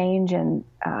a change in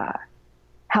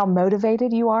how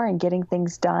motivated you are in getting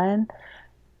things done,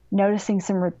 noticing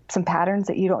some patterns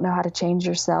that you don't know how to change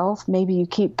yourself. Maybe you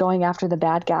keep going after the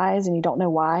bad guys and you don't know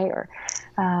why, or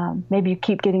maybe you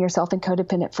keep getting yourself in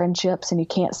codependent friendships and you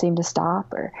can't seem to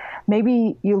stop, or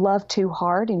maybe you love too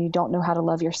hard and you don't know how to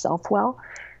love yourself well.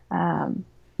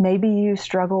 Maybe you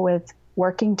struggle with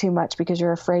working too much because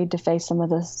you're afraid to face some of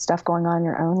the stuff going on in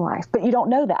your own life, but you don't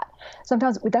know that.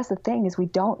 Sometimes that's the thing, is we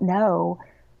don't know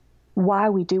why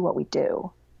we do what we do.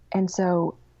 And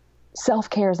so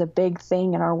self-care is a big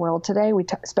thing in our world today.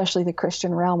 Especially the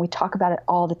Christian realm, we talk about it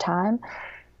all the time.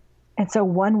 And so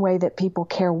one way that people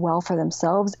care well for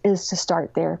themselves is to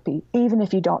start therapy, even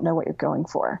if you don't know what you're going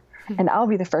for. Mm-hmm. And I'll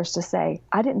be the first to say,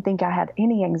 I didn't think I had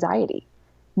any anxiety,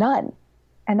 none.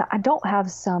 And I don't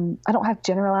have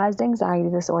generalized anxiety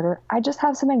disorder. I just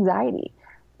have some anxiety.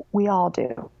 We all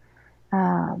do.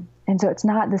 And so it's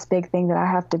not this big thing that I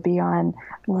have to be on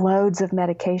loads of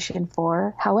medication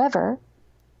for. However,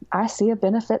 I see a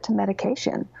benefit to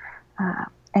medication.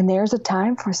 And there's a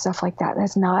time for stuff like that.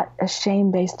 That's not a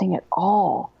shame-based thing at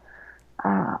all.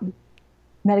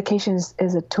 Medication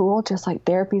is a tool, just like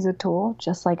therapy is a tool,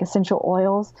 just like essential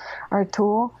oils are a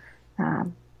tool.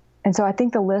 And so I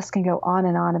think the list can go on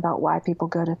and on about why people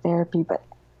go to therapy. But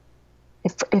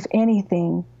if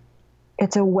anything,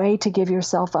 it's a way to give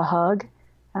yourself a hug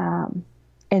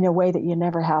in a way that you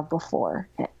never have before.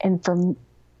 And from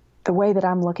the way that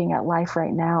I'm looking at life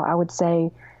right now, I would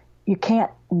say you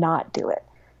can't not do it.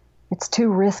 It's too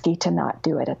risky to not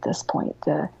do it at this point.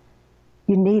 You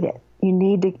need it. You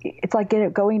need to. It's like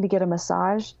going to get a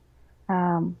massage.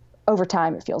 Over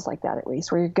time, it feels like that, at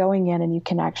least, where you're going in and you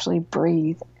can actually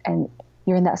breathe and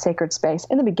you're in that sacred space.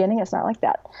 In the beginning, it's not like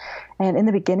that. And in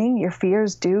the beginning, your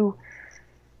fears do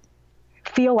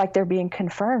feel like they're being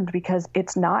confirmed because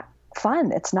it's not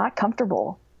fun. It's not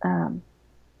comfortable.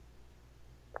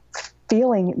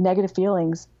 Feeling negative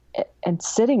feelings and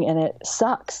sitting in it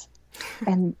sucks.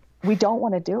 And we don't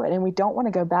want to do it. And we don't want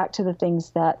to go back to the things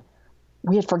that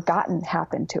we had forgotten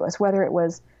happened to us, whether it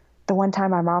was the one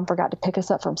time my mom forgot to pick us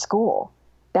up from school.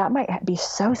 That might be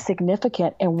so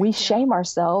significant, and we shame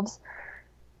ourselves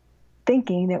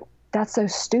thinking that that's so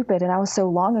stupid and that was so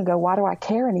long ago. Why do I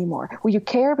care anymore? Well, you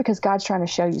care because God's trying to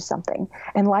show you something,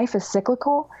 and life is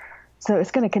cyclical. So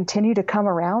it's going to continue to come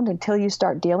around until you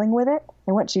start dealing with it.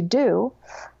 And once you do,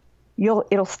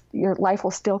 your life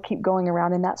will still keep going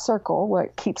around in that circle where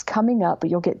it keeps coming up,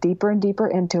 but you'll get deeper and deeper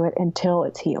into it until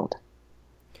it's healed.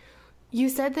 You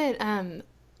said that,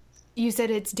 you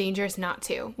said it's dangerous not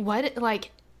to.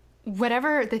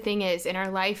 Whatever the thing is in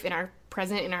our life, in our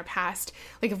present, in our past,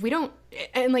 like if we don't,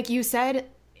 and like you said,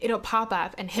 it'll pop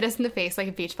up and hit us in the face like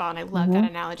a beach ball. And I love that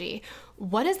analogy.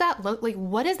 What does that look like?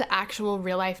 What is the actual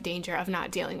real life danger of not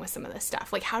dealing with some of this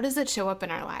stuff? Like, how does it show up in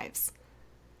our lives?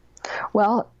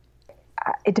 Well,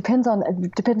 it depends on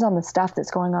the stuff that's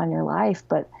going on in your life,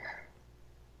 but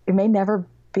you may never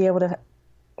be able to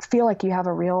feel like you have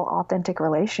a real authentic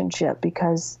relationship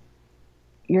because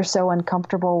you're so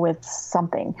uncomfortable with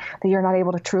something that you're not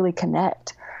able to truly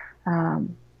connect.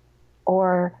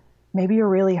 Or maybe you're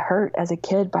really hurt as a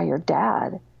kid by your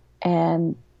dad,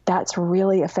 and that's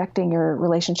really affecting your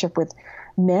relationship with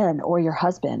men or your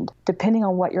husband. Depending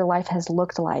on what your life has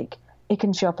looked like, it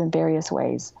can show up in various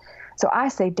ways. So I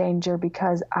say danger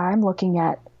because I'm looking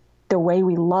at the way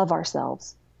we love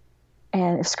ourselves.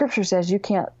 And if Scripture says you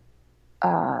can't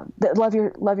love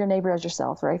your neighbor as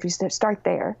yourself, right? If you start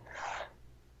there,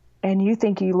 and you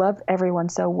think you love everyone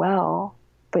so well,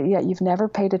 but yet you've never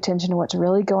paid attention to what's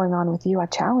really going on with you, I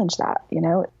challenge that.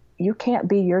 You can't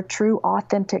be your true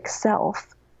authentic self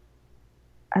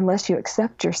unless you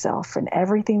accept yourself and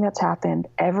everything that's happened,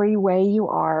 every way you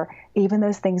are, even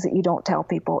those things that you don't tell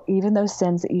people, even those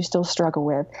sins that you still struggle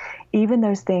with, even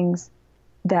those things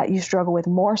that you struggle with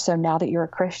more so now that you're a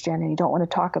Christian and you don't want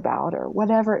to talk about, or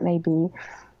whatever it may be,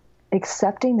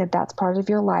 accepting that that's part of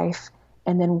your life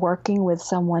and then working with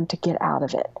someone to get out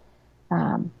of it.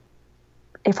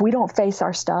 If we don't face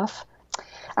our stuff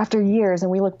after years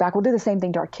and we look back, we'll do the same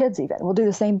thing to our kids even. We'll do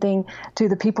the same thing to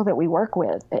the people that we work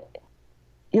with.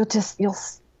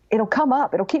 It'll come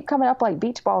up. It'll keep coming up like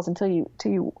beach balls until you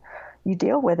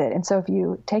deal with it. And so if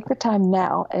you take the time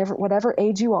now, whatever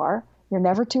age you are, you're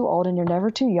never too old and you're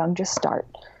never too young, just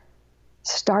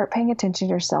start paying attention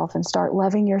to yourself and start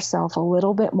loving yourself a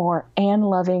little bit more and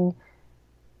loving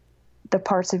the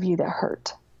parts of you that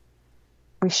hurt.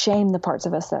 We shame the parts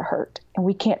of us that hurt, and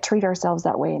we can't treat ourselves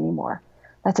that way anymore.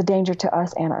 That's a danger to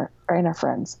us and our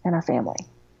friends and our family.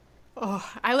 Oh,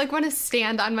 I want to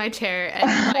stand on my chair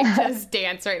and just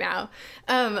dance right now.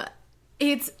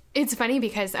 It's funny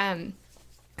because,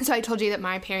 so I told you that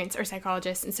my parents are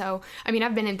psychologists. And so,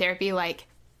 I've been in therapy,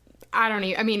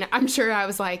 I'm sure I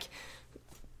was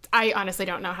I honestly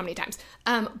don't know how many times.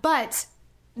 But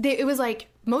it was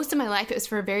most of my life, it was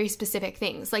for very specific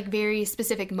things, very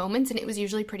specific moments, and it was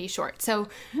usually pretty short. So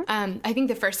I think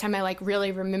the first time I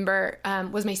really remember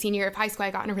was my senior year of high school. I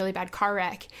got in a really bad car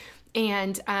wreck,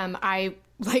 and I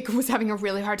was having a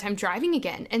really hard time driving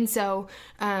again. And so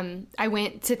I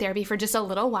went to therapy for just a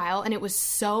little while, and it was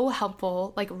so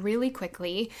helpful, really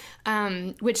quickly,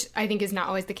 which I think is not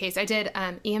always the case. I did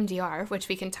EMDR, which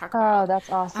we can talk about. Oh, that's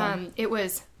awesome. It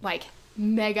was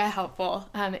mega helpful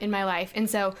in my life. And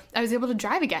so I was able to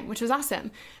drive again, which was awesome.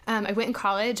 I went in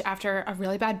college after a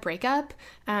really bad breakup.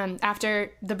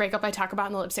 After the breakup I talk about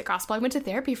in the Lipstick Gospel, I went to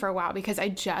therapy for a while because I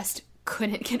just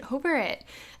couldn't get over it.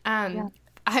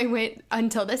 I went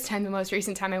until this time. The most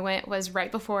recent time I went was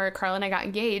right before Carl and I got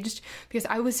engaged because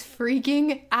I was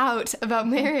freaking out about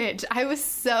marriage. I was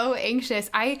so anxious.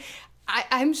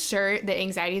 I'm sure that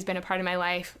anxiety has been a part of my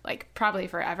life, probably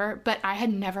forever, but I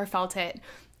had never felt it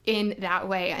in that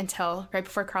way until right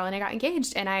before Carl and I got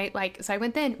engaged. And so I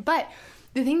went then. But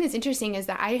the thing that's interesting is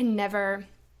that I had never,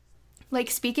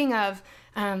 speaking of,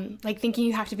 thinking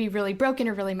you have to be really broken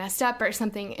or really messed up or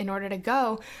something in order to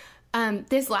go,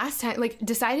 this last time,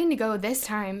 deciding to go this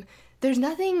time, there's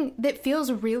nothing that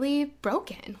feels really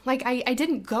broken. I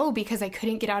didn't go because I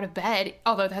couldn't get out of bed,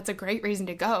 although that's a great reason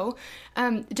to go.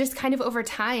 Just kind of over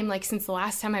time, since the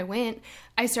last time I went,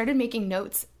 I started making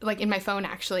notes, in my phone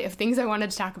actually, of things I wanted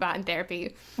to talk about in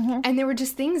therapy. Mm-hmm. And there were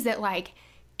just things that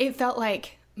it felt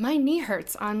like my knee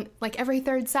hurts on every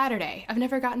third Saturday. I've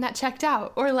never gotten that checked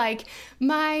out. Or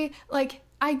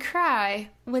I cry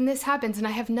when this happens and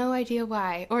I have no idea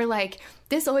why. Or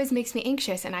this always makes me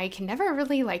anxious and I can never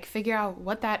really figure out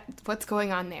what's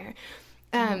going on there.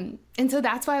 And so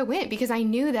that's why I went, because I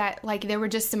knew that there were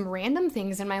just some random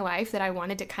things in my life that I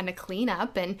wanted to kind of clean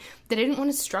up and that I didn't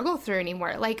want to struggle through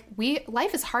anymore.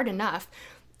 Life is hard enough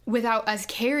without us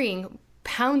carrying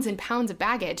pounds and pounds of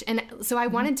baggage. And so I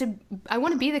want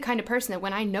to be the kind of person that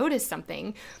when I notice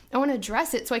something, I want to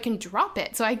address it so I can drop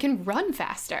it, so I can run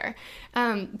faster.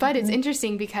 But it's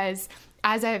interesting because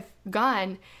as I've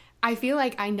gone, I feel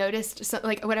I noticed,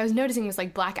 what I was noticing was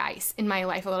black ice in my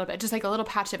life a little bit, just a little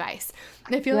patch of ice.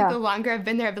 And I feel the longer I've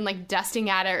been there, I've been dusting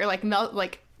at it or melt,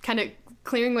 kind of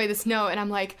clearing away the snow, and I'm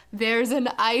like, there's an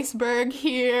iceberg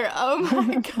here. Oh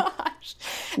my gosh.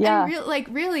 Yeah.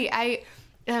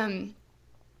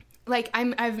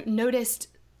 And I've noticed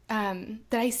that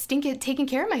I stink at taking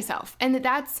care of myself, and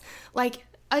that's like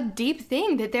a deep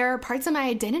thing, that there are parts of my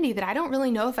identity that I don't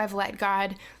really know if I've let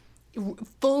God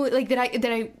fully, like that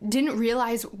I didn't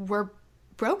realize were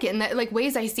broken, that like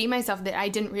ways I see myself that I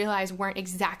didn't realize weren't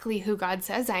exactly who God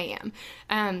says I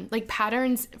am. Like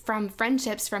patterns from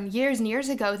friendships from years and years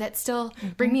ago that still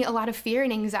bring me a lot of fear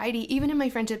and anxiety, even in my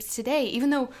friendships today.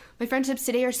 Even though my friendships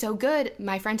today are so good,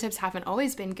 my friendships haven't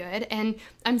always been good. And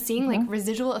I'm seeing like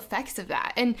residual effects of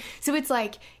that. And so it's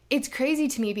like, it's crazy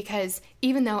to me, because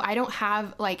even though I don't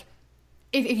have like,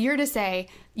 if you're to say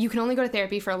you can only go to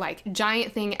therapy for like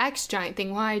giant thing X, giant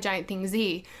thing Y, giant thing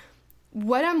Z,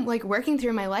 what I'm like working through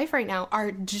in my life right now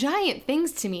are giant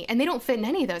things to me, and they don't fit in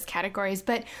any of those categories,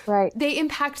 but they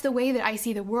impact the way that I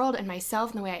see the world and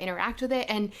myself and the way I interact with it.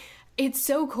 And it's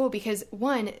so cool because,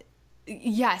 one,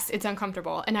 yes, it's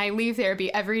uncomfortable, and I leave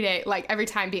therapy every day, like every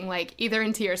time, being like either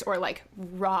in tears or like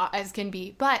raw as can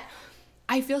be, but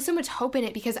I feel so much hope in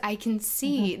it because I can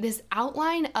see this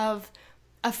outline of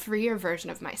a freer version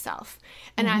of myself,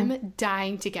 and I'm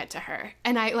dying to get to her.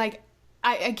 And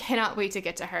I cannot wait to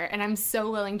get to her. And I'm so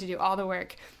willing to do all the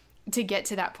work to get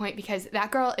to that point, because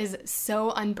that girl is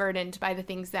so unburdened by the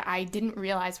things that I didn't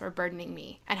realize were burdening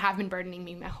me and have been burdening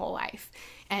me my whole life.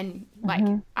 And like,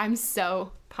 I'm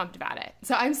so pumped about it.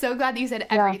 So I'm so glad that you said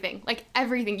everything, like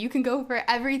everything. You can go for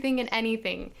everything and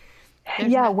anything.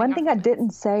 One thing I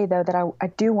didn't say though, that I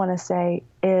do want to say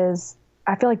is,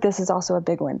 I feel like this is also a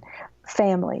big one.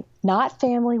 Family, not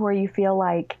family where you feel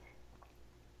like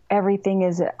everything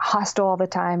is hostile all the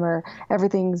time, or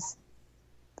everything's,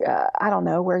 I don't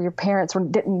know, where your parents were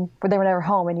never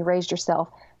home and you raised yourself.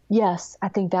 Yes, I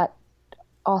think that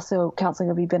also counseling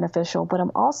will be beneficial, but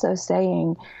I'm also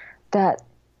saying that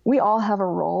we all have a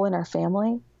role in our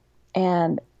family,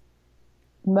 and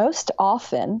most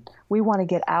often we want to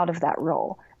get out of that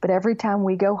role. But every time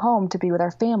we go home to be with our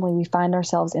family, we find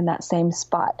ourselves in that same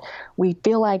spot. We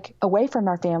feel like away from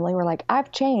our family, we're like,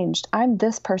 I've changed. I'm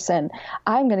this person.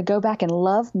 I'm going to go back and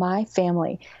love my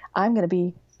family. I'm going to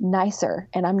be nicer,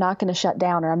 and I'm not going to shut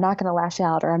down, or I'm not going to lash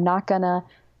out, or I'm not going to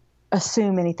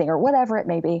assume anything, or whatever it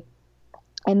may be.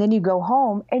 And then you go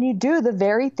home and you do the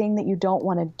very thing that you don't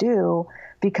want to do,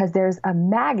 because there's a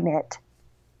magnet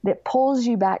that pulls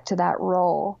you back to that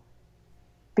role,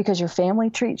 because your family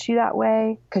treats you that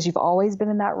way, because you've always been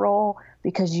in that role,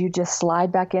 because you just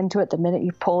slide back into it the minute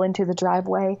you pull into the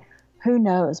driveway. Who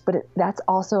knows? But that's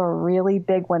also a really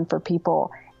big one for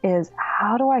people, is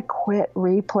how do I quit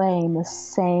replaying the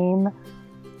same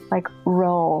like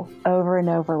role over and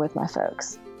over with my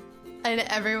folks? And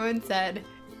everyone said,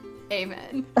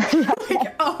 amen.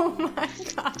 Like, oh my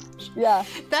gosh. Yeah.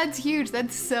 That's huge.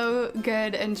 That's so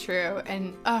good and true.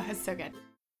 And oh, it's so good.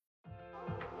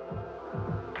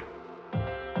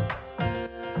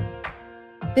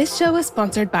 This show is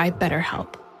sponsored by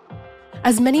BetterHelp.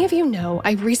 As many of you know,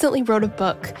 I recently wrote a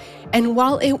book, and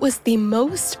while it was the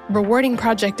most rewarding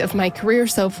project of my career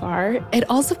so far, it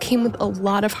also came with a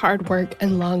lot of hard work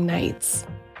and long nights.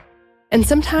 And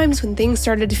sometimes when things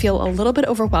started to feel a little bit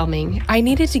overwhelming, I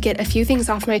needed to get a few things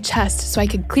off my chest so I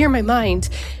could clear my mind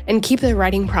and keep the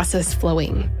writing process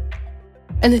flowing.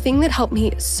 And the thing that helped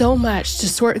me so much to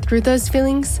sort through those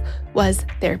feelings was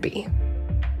therapy.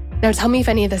 Now tell me if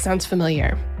any of this sounds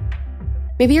familiar.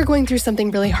 Maybe you're going through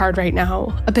something really hard right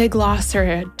now, a big loss or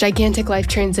a gigantic life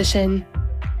transition.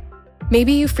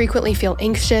 Maybe you frequently feel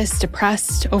anxious,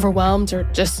 depressed, overwhelmed, or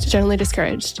just generally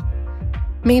discouraged.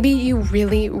 Maybe you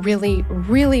really, really,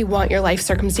 really want your life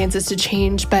circumstances to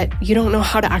change, but you don't know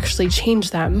how to actually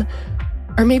change them.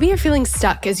 Or maybe you're feeling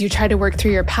stuck as you try to work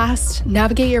through your past,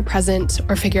 navigate your present,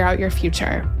 or figure out your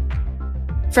future.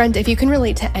 Friend, if you can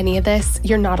relate to any of this,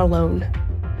 you're not alone.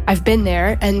 I've been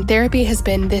there, and therapy has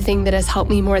been the thing that has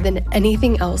helped me more than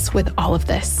anything else with all of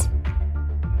this.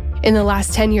 In the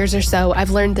last 10 years or so, I've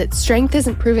learned that strength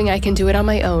isn't proving I can do it on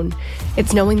my own.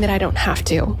 It's knowing that I don't have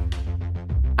to.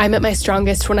 I'm at my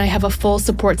strongest when I have a full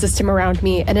support system around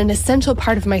me, and an essential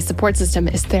part of my support system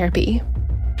is therapy.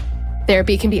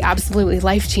 Therapy can be absolutely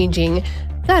life-changing.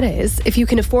 That is, if you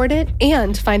can afford it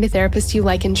and find a therapist you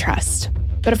like and trust.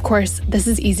 But of course, this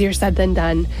is easier said than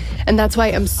done, and that's why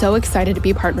I'm so excited to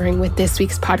be partnering with this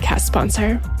week's podcast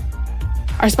sponsor.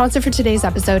 Our sponsor for today's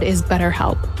episode is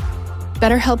BetterHelp.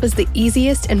 BetterHelp is the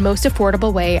easiest and most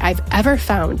affordable way I've ever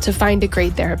found to find a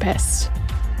great therapist.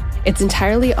 It's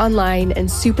entirely online and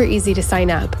super easy to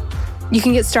sign up. You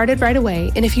can get started right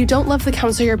away, and if you don't love the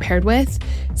counselor you're paired with,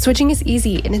 switching is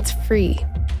easy and it's free.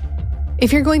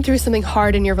 If you're going through something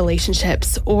hard in your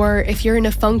relationships, or if you're in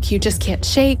a funk you just can't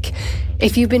shake,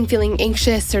 if you've been feeling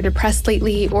anxious or depressed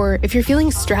lately, or if you're feeling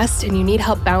stressed and you need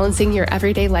help balancing your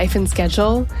everyday life and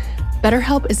schedule,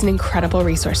 BetterHelp is an incredible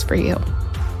resource for you.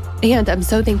 And I'm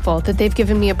so thankful that they've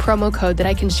given me a promo code that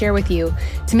I can share with you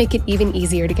to make it even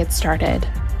easier to get started.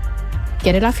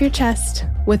 Get it off your chest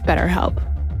with BetterHelp.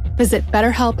 Visit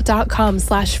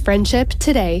betterhelp.com/friendship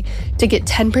today to get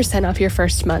 10% off your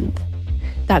first month.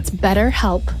 That's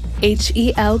BetterHelp,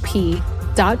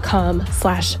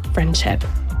 HELP.com/friendship.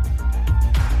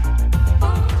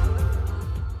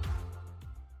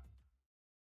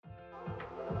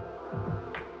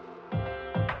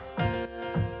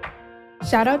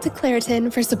 Shout out to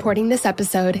Claritin for supporting this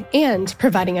episode and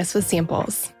providing us with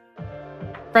samples.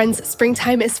 Friends,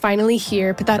 springtime is finally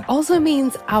here, but that also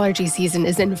means allergy season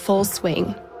is in full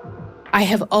swing. I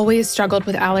have always struggled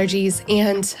with allergies,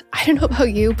 and I don't know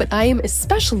about you, but I am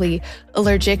especially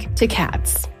allergic to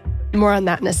cats. More on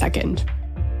that in a second.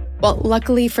 Well,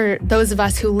 luckily for those of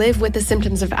us who live with the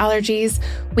symptoms of allergies,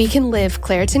 we can live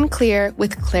Claritin Clear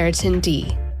with Claritin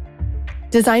D.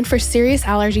 Designed for serious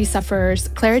allergy sufferers,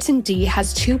 Claritin D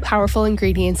has 2 powerful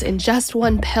ingredients in just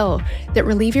one pill that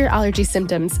relieve your allergy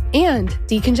symptoms and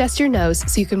decongest your nose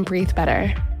so you can breathe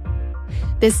better.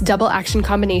 This double-action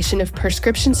combination of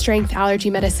prescription-strength allergy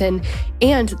medicine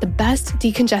and the best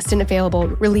decongestant available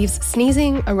relieves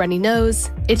sneezing, a runny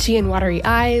nose, itchy and watery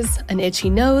eyes, an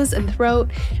itchy nose and throat,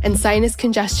 and sinus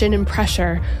congestion and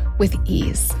pressure with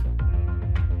ease.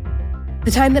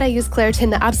 The time that I use Claritin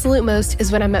the absolute most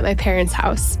is when I'm at my parents'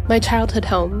 house, my childhood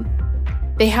home.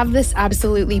 They have this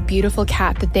absolutely beautiful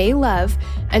cat that they love,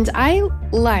 and I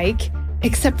like,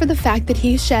 except for the fact that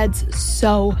he sheds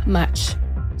so much.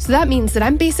 So that means that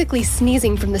I'm basically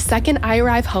sneezing from the second I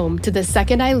arrive home to the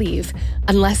second I leave,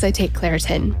 unless I take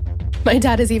Claritin. My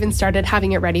dad has even started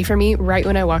having it ready for me right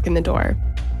when I walk in the door.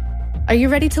 Are you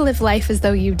ready to live life as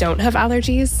though you don't have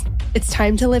allergies? It's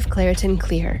time to live Claritin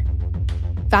Clear.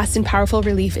 Fast and powerful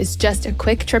relief is just a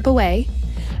quick trip away.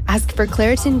 Ask for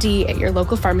Claritin D at your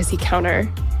local pharmacy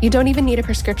counter. You don't even need a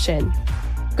prescription.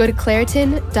 Go to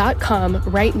Claritin.com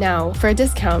right now for a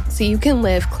discount so you can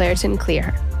live Claritin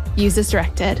Clear. Use as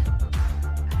directed.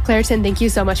 Claritin, thank you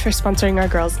so much for sponsoring our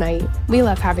girls' night. We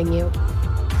love having you.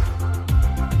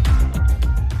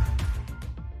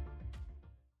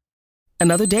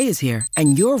 Another day is here,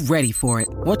 and you're ready for it.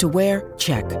 What to wear?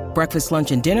 Check. Breakfast,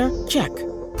 lunch, and dinner? Check.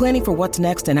 Planning for what's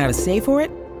next and how to save for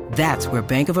it? That's where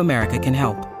Bank of America can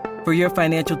help. For your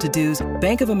financial to-dos,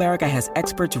 Bank of America has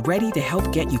experts ready to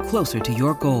help get you closer to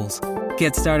your goals.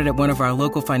 Get started at one of our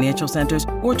local financial centers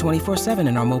or 24/7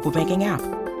 in our mobile banking app.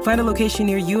 Find a location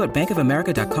near you at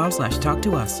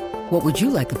bankofamerica.com/talktous. What would you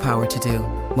like the power to do?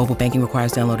 Mobile banking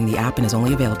requires downloading the app and is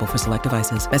only available for select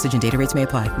devices. Message and data rates may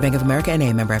apply. Bank of America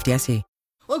N.A., member FDIC.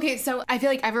 Okay, so I feel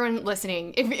like everyone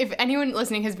listening, if anyone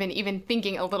listening has been even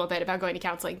thinking a little bit about going to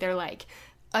counseling, they're like,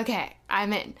 okay,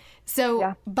 I'm in. So,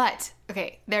 yeah. But,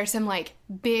 okay, there's some like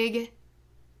big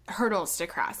hurdles to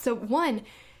cross. So one,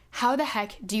 how the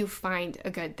heck do you find a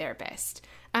good therapist?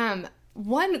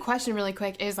 One question really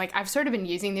quick is like, I've sort of been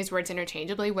using these words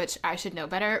interchangeably, which I should know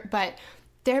better, but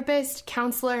therapist,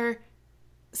 counselor,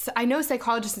 I know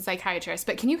psychologist and psychiatrist,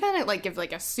 but can you kind of like give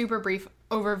like a super brief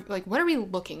like what are we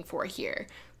looking for here?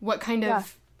 What kind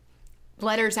of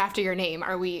letters after your name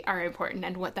are important,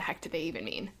 and what the heck do they even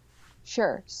mean?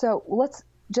 Sure. So let's,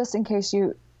 just in case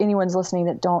anyone's listening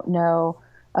that don't know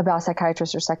about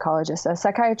psychiatrist or psychologist. A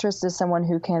psychiatrist is someone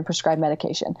who can prescribe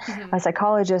medication. Mm-hmm. A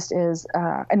psychologist is,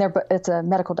 it's a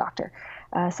medical doctor.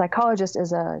 A psychologist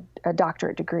is a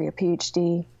doctorate degree, a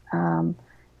PhD,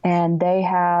 and they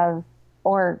have,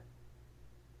 or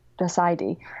a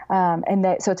PsyD,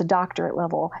 so it's a doctorate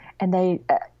level, and they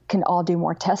can all do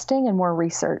more testing and more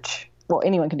research. Well,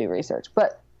 anyone can do research,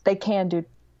 but they can do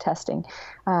testing.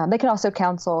 They can also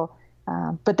counsel,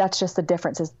 but that's just the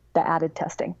difference, is the added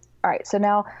testing. All right, so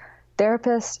now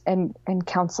therapist and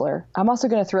counselor. I'm also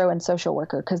going to throw in social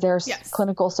worker, because there's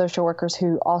clinical social workers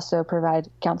who also provide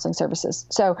counseling services.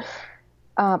 So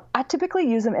I typically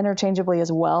use them interchangeably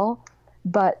as well,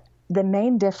 but the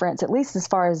main difference, at least as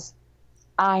far as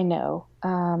I know,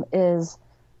 is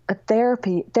a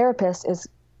therapist is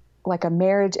like a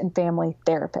marriage and family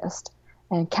therapist,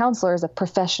 and counselor is a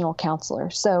professional counselor.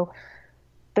 So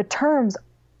the terms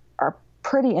are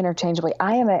pretty interchangeably.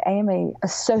 I am a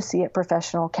associate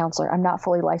professional counselor. I'm not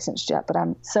fully licensed yet, but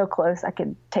I'm so close I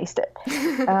can taste it.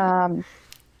 And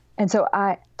so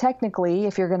I technically,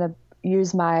 if you're going to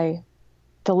use the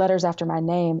letters after my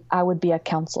name, I would be a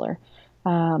counselor.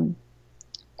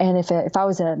 And if I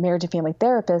was a marriage and family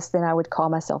therapist, then I would call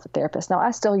myself a therapist. Now, I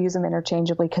still use them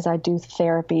interchangeably because I do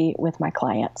therapy with my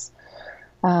clients.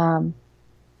 I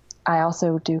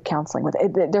also do counseling with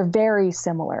it. They're very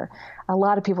similar. A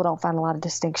lot of people don't find a lot of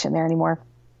distinction there anymore.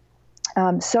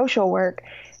 Social work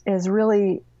is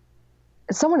really,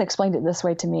 someone explained it this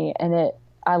way to me, and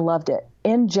I loved it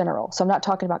in general. So I'm not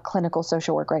talking about clinical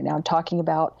social work right now. I'm talking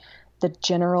about the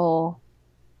general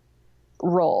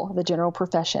role, the general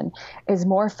profession is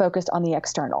more focused on the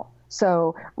external.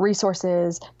 So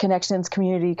resources, connections,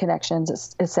 community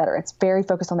connections, et cetera. It's very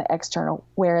focused on the external,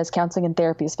 whereas counseling and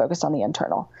therapy is focused on the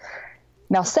internal.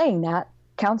 Now, saying that,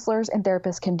 counselors and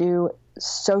therapists can do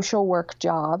social work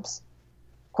jobs,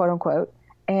 quote unquote,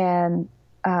 and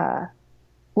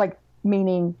like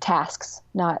meaning tasks,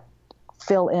 not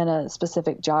fill in a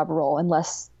specific job role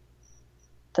unless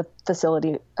the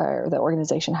facility or the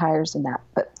organization hires in that.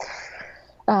 But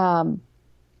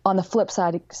on the flip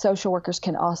side, social workers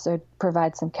can also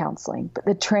provide some counseling, but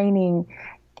the training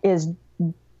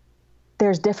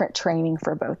there's different training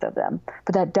for both of them,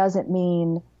 but that doesn't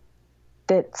mean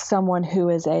that someone who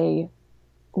is a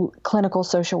clinical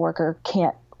social worker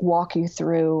can't walk you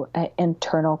through an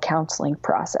internal counseling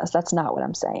process. That's not what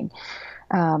I'm saying.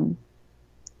 I'm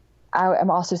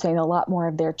also saying a lot more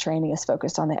of their training is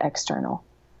focused on the external.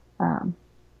 And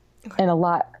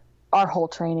our whole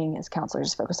training as counselors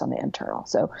is focused on the internal.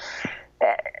 So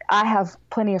I have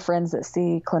plenty of friends that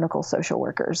see clinical social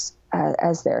workers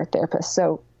as their therapists.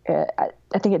 So I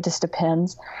think it just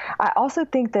depends. I also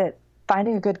think that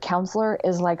finding a good counselor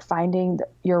is like finding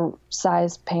your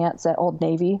size pants at Old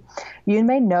Navy. You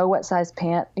may know what size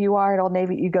pant you are at Old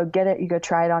Navy. You go get it, you go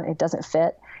try it on, it doesn't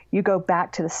fit. You go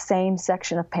back to the same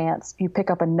section of pants, you pick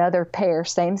up another pair,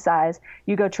 same size,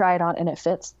 you go try it on and it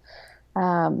fits.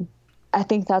 I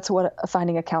think that's what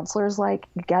finding a counselor is like.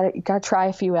 You got to try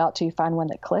a few out till you find one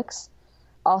that clicks.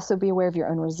 Also be aware of your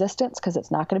own resistance because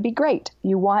it's not going to be great.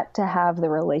 You want to have the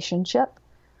relationship.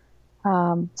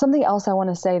 Something else I want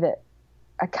to say that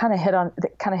I kind of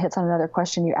hits on another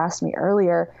question you asked me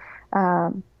earlier.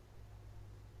 The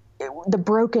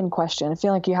broken question. I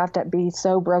feel like you have to be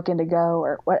so broken to go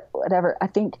or whatever. I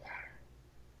think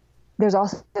there's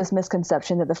also this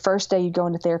misconception that the first day you go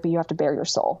into therapy, you have to bare your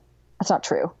soul. That's not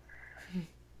true.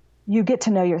 You get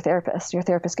to know your therapist. Your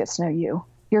therapist gets to know you.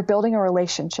 You're building a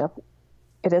relationship.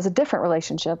 It is a different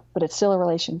relationship, but it's still a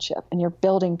relationship, and you're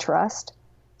building trust.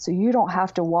 So you don't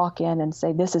have to walk in and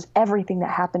say, this is everything that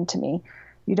happened to me.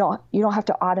 You don't have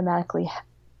to automatically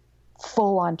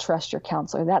full on trust your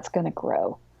counselor. That's going to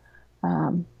grow.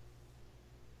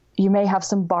 You may have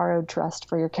some borrowed trust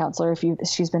for your counselor if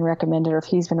she's been recommended or if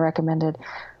he's been recommended.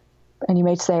 And you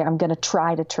may say, I'm going to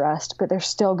try to trust, but there's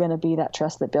still going to be that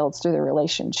trust that builds through the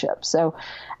relationship. So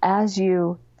as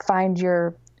you find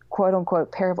your quote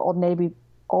unquote pair of Old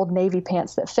Navy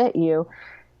pants that fit you,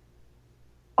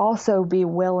 also be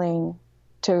willing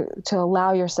to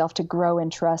allow yourself to grow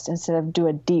in trust instead of do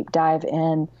a deep dive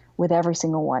in with every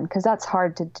single one. Cause that's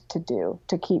hard to do,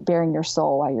 to keep bearing your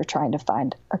soul while you're trying to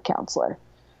find a counselor.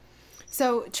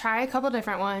 So try a couple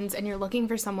different ones and you're looking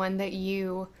for someone that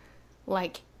you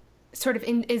like, sort of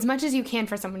in as much as you can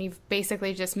for someone you've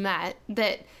basically just met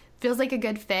that feels like a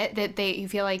good fit, that you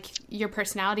feel like your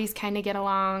personalities kind of get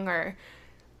along, or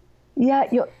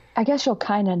I guess you'll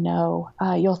kind of know.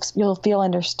 You'll feel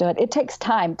understood. It takes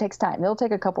time. It'll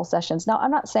take a couple sessions. Now, I'm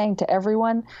not saying to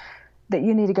everyone that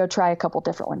you need to go try a couple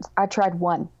different ones. I tried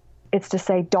one. It's to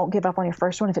say, don't give up on your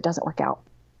first one if it doesn't work out.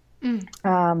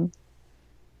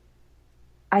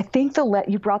 I think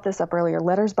you brought this up earlier,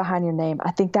 letters behind your name.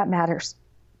 I think that matters.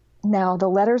 Now, the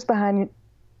letters behind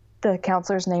the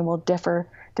counselor's name will differ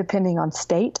depending on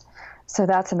state, so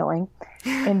that's annoying.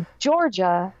 In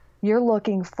Georgia, you're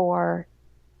looking for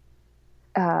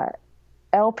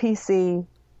LPC,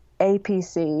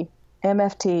 APC,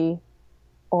 MFT,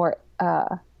 or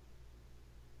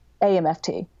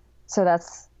AMFT. So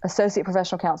that's Associate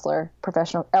Professional Counselor,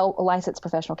 Licensed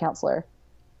Professional Counselor,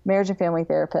 Marriage and Family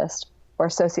Therapist, or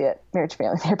Associate Marriage and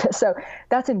Family Therapist. So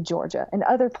that's in Georgia. In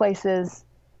other places,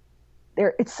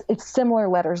 it's similar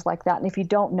letters like that. And if you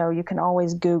don't know, you can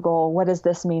always Google, what does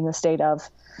this mean in the state of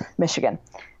Michigan?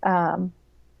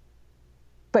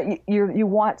 But you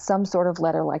want some sort of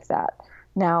letter like that.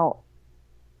 Now,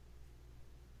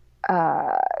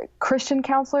 Christian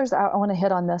counselors, I want to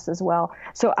hit on this as well.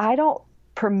 So I don't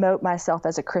promote myself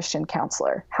as a Christian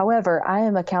counselor. However, I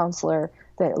am a counselor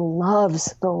that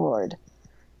loves the Lord.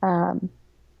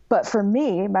 But for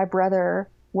me, my brother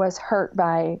was hurt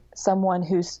by someone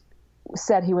who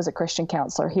said he was a Christian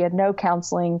counselor. He had no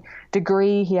counseling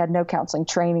degree. He had no counseling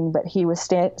training, but he was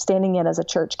standing in as a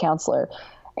church counselor.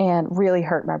 and really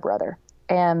hurt my brother.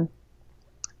 And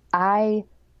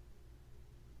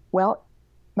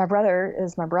my brother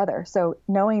is my brother. So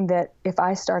knowing that if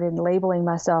I started labeling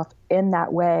myself in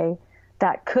that way,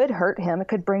 that could hurt him. It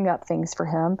could bring up things for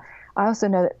him. I also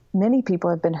know that many people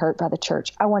have been hurt by the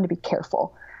church. I want to be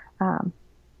careful.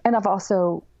 And I've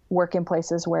also worked in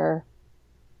places where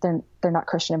they're not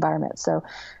Christian environments. So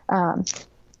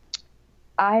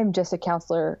I'm just a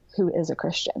counselor who is a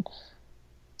Christian.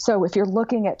 So if you're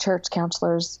looking at church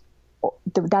counselors,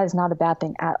 that is not a bad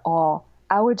thing at all.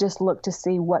 I would just look to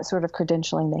see what sort of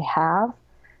credentialing they have,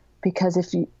 because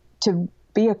to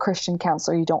be a Christian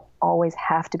counselor, you don't always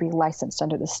have to be licensed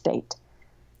under the state.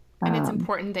 And it's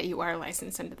important that you are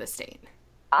licensed under the state.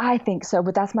 I think so,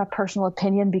 but that's my personal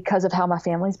opinion because of how my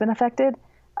family's been affected.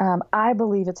 I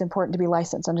believe it's important to be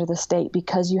licensed under the state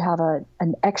because you have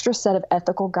an extra set of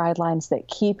ethical guidelines that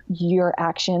keep your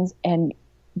actions and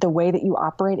the way that you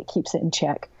operate, it keeps it in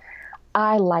check.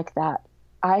 I like that.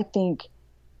 I think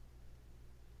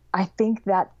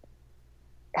that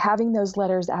having those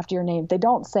letters after your name, they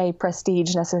don't say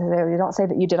prestige necessarily. They don't say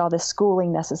that you did all this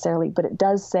schooling necessarily, but it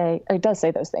does say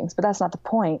those things, but that's not the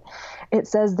point. It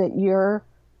says that you're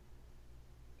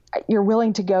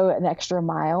willing to go an extra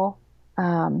mile.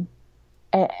 And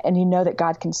you know that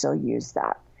God can still use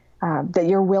that, that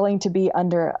you're willing to be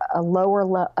under a lower,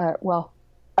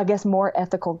 more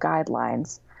ethical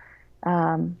guidelines.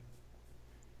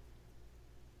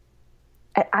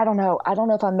 I don't know. I don't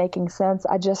know if I'm making sense.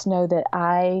 I just know that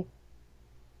I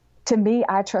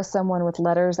trust someone with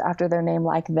letters after their name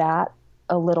like that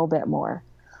a little bit more.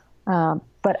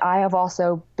 But I have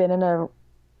also been in a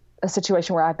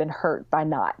situation where I've been hurt by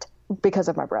not because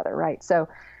of my brother. Right. So,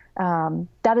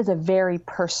 that is a very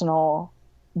personal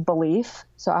belief.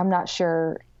 So I'm not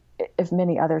sure if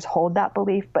many others hold that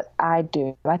belief, but I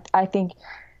do. I think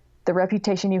the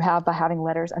reputation you have by having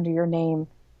letters under your name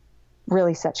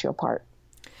really sets you apart.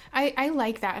 I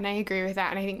like that, and I agree with that,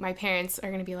 and I think my parents are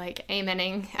going to be like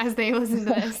amening as they listen to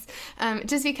this,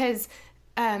 just because,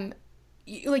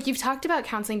 you've talked about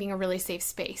counseling being a really safe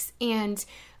space, and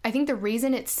I think the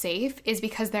reason it's safe is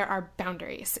because there are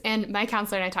boundaries, and my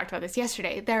counselor and I talked about this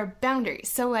yesterday. There are boundaries,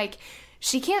 so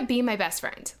she can't be my best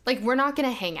friend. We're not going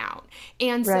to hang out.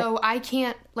 And right. So I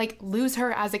can't lose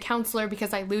her as a counselor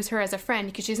because I lose her as a friend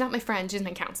because she's not my friend. She's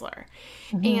my counselor.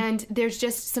 Mm-hmm. And there's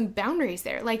just some boundaries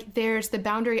there. There's the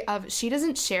boundary of she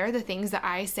doesn't share the things that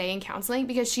I say in counseling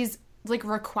because she's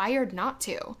required not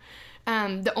to.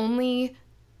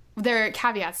 There are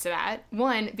caveats to that.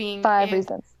 One being 5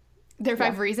 reasons. There are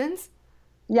 5 reasons?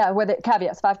 Yeah, with it,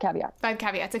 caveats, 5 caveats. 5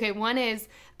 caveats. Okay, one is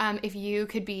if you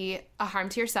could be a harm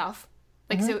to yourself.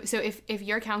 Mm-hmm. So if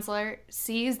your counselor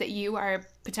sees that you are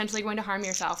potentially going to harm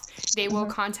yourself, they will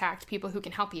mm-hmm. contact people who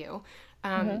can help you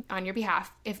mm-hmm. on your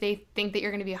behalf. If they think that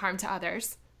you're going to be a harm to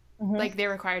others, mm-hmm. They're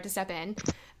required to step in.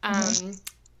 Mm-hmm.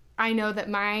 I know that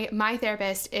my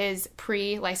therapist is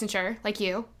pre-licensure, like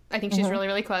you. I think she's mm-hmm. really,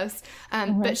 really close.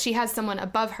 Mm-hmm. But she has someone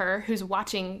above her who's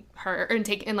watching her who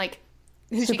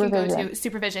she can go to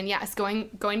supervision. Yes, going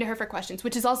to her for questions,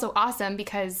 which is also awesome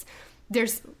because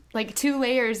there's 2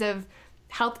 layers of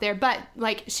help there. But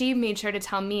she made sure to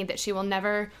tell me that she will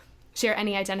never share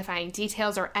any identifying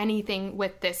details or anything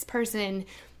with this person,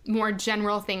 more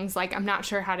general things like I'm not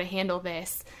sure how to handle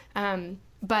this.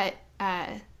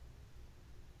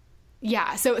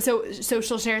 Yeah, so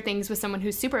she'll share things with someone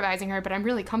who's supervising her, but I'm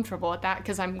really comfortable with that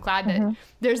because I'm glad that mm-hmm.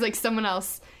 there's someone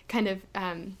else kind of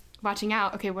watching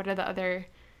out. Okay, what are the other?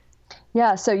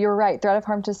 Yeah, so you're right. Threat of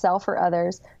harm to self or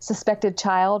others, suspected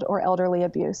child or elderly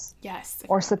abuse. Yes.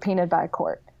 Or subpoenaed by a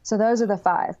court. So those are the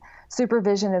 5.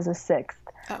 Supervision is a 6th.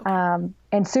 Oh, okay.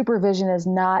 And supervision is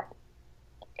not,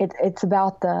 it's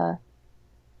about the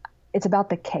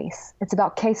case. It's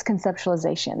about case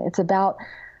conceptualization. It's about,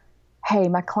 hey,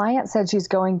 my client said she's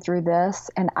going through this,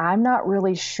 and I'm not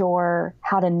really sure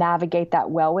how to navigate that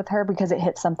well with her because it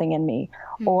hit something in me.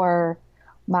 Mm-hmm. Or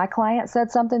my client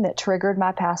said something that triggered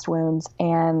my past wounds,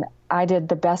 and I did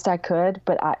the best I could,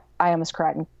 but I almost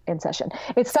cried in session.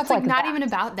 It's stuff like not that. Even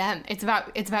about them. It's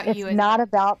about you. It's not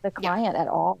about the client at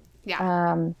all.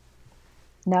 Yeah.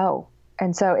 No.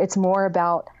 And so it's more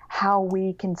about how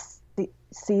we can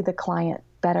see the client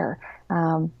better,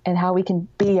 and how we can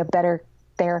be a better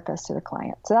therapist to the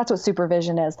client. So that's what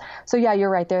supervision is. So yeah, you're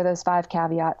right. There are those 5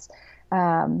 caveats.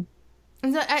 And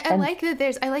so I like that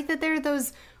there are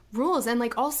those rules, and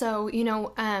also,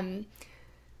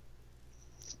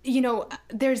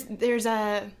 there's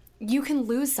a, you can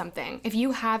lose something. If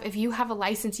you have a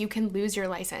license, you can lose your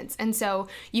license. And so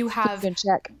you have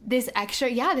this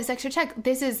extra check.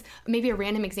 This is maybe a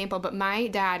random example, but my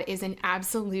dad is an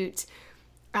absolute,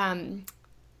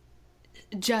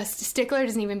 just stickler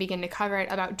doesn't even begin to cover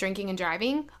it about drinking and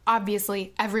driving.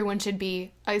 Obviously, everyone should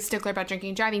be a stickler about drinking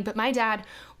and driving, but my dad,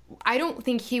 I don't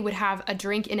think he would have a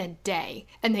drink in a day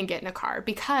and then get in a car,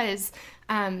 because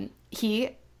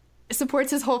he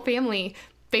supports his whole family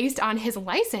based on his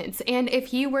license. And if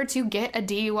he were to get a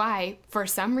DUI for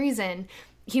some reason,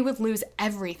 he would lose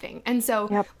everything. And so,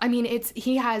 Yep. I mean,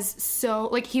 he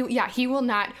will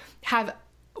not have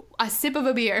a sip of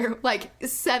a beer like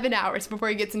 7 hours before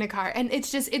he gets in a car. And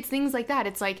it's things like that.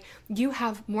 It's like, you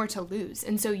have more to lose.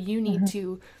 And so you need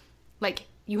to, like,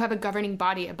 you have a governing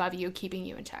body above you keeping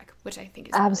you in check, which I think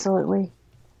is absolutely really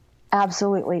cool.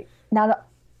 Absolutely.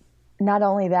 Not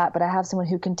only that, but I have someone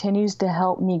who continues to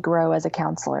help me grow as a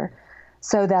counselor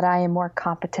so that I am more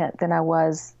competent than I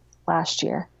was last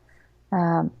year.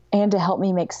 And to help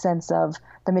me make sense of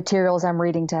the materials I'm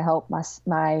reading to help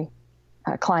my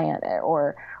client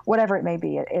or whatever it may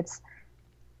be.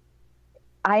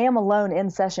 I am alone in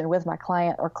session with my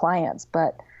client or clients,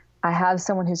 but I have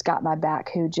someone who's got my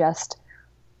back who just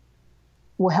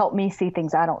will help me see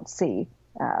things I don't see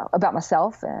about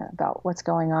myself and about what's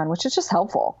going on, which is just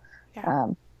helpful. Yeah.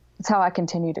 It's how I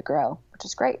continue to grow, which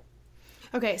is great.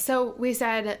 Okay, so we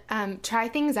said try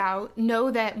things out.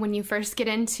 Know that when you first get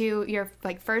into your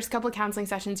first couple of counseling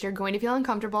sessions, you're going to feel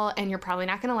uncomfortable and you're probably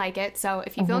not going to like it. So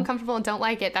if you feel uncomfortable and don't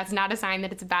like it, that's not a sign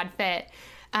that it's a bad fit.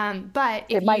 But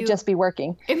if it might just be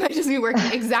working. It might just be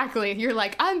working. Exactly. You're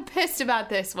like, I'm pissed about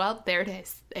this. Well, there it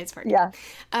is. It's working. Yeah.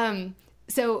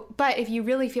 But if you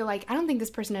really feel like, I don't think this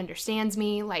person understands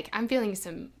me, like I'm feeling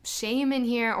some shame in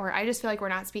here, or I just feel like we're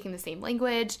not speaking the same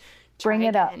language, Bring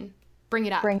it up. Bring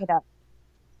it up. Bring it up.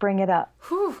 Bring it up.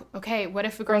 Whew. Okay. What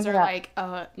if the girls are like,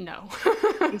 no.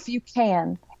 If you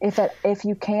can, if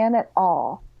you can at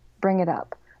all, bring it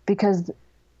up, because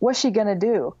what's she going to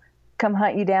do? Come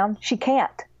hunt you down? She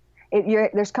can't.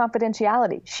 There's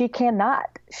confidentiality. She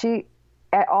cannot.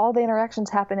 All the interactions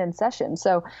happen in session.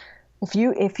 So if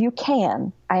you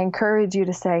can, I encourage you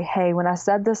to say, hey, when I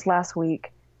said this last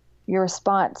week, your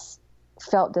response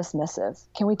felt dismissive.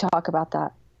 Can we talk about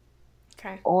that?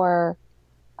 Okay. Or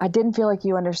I didn't feel like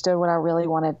you understood what I really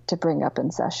wanted to bring up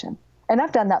in session. And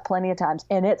I've done that plenty of times,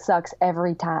 and it sucks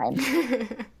every time.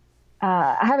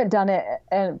 I haven't done it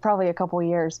in probably a couple of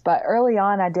years, but early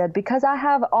on I did, because I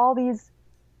have all these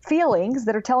feelings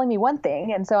that are telling me one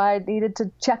thing, and so I needed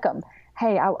to check them.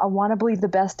 Hey, I want to believe the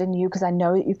best in you because I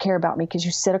know that you care about me because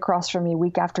you sit across from me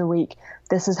week after week.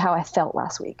 This is how I felt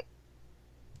last week.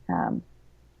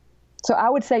 So I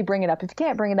would say bring it up. If you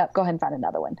can't bring it up, go ahead and find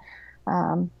another one.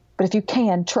 But if you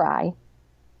can, try.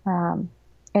 And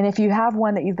if you have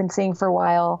one that you've been seeing for a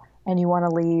while and you want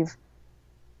to leave,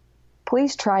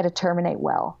 please try to terminate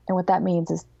well. And what that means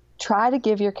is try to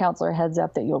give your counselor a heads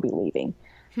up that you'll be leaving.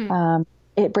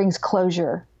 It brings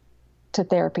closure to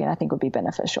therapy, and I think would be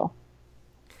beneficial.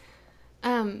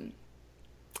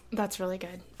 That's really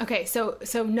good. Okay. So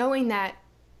knowing that,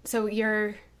 so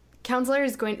your counselor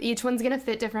is each one's going to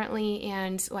fit differently,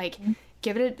 and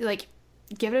give it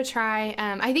a try.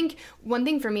 I think one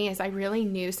thing for me is I really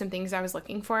knew some things I was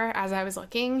looking for as I was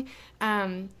looking.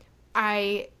 I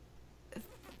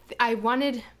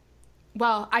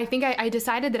think I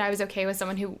decided that I was okay with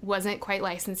someone who wasn't quite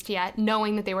licensed yet,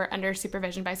 knowing that they were under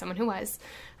supervision by someone who was.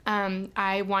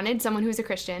 I wanted someone who was a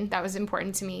Christian. That was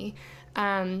important to me.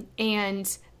 And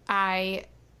I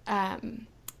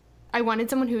wanted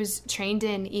someone who's trained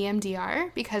in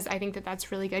EMDR, because I think that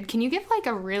that's really good. Can you give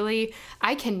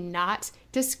I cannot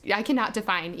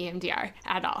define EMDR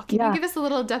at all. Can you give us a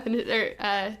little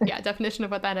definition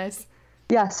of what that is?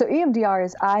 Yeah. So EMDR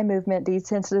is eye movement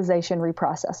desensitization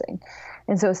reprocessing.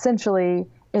 And so essentially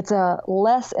it's a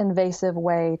less invasive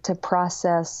way to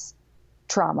process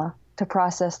trauma, to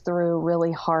process through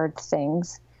really hard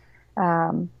things.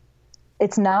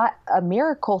 It's not a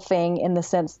miracle thing in the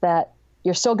sense that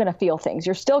you're still going to feel things.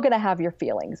 You're still going to have your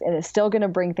feelings, and it's still going to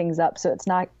bring things up. So it's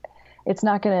not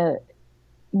going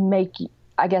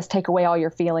to take away all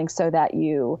your feelings so that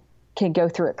you can go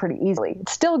through it pretty easily.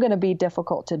 It's still going to be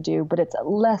difficult to do, but it's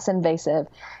less invasive,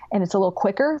 and it's a little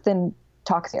quicker than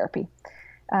talk therapy.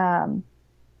 And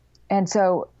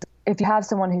so if you have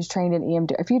someone who's trained in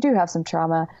EMDR, if you do have some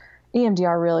trauma,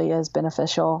 EMDR really is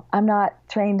beneficial. I'm not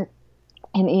trained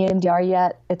in EMDR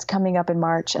yet. It's coming up in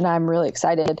March, and I'm really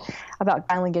excited about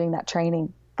finally getting that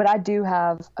training. But I do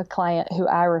have a client who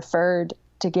I referred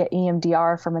to get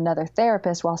EMDR from another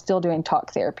therapist while still doing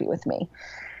talk therapy with me.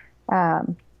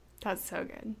 That's so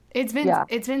good. It's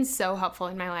been so helpful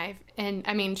in my life. And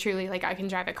I mean, truly, I can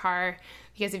drive a car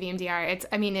because of EMDR.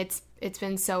 It's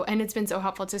been so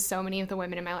helpful to so many of the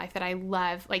women in my life that I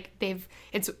love.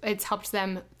 It's helped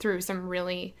them through some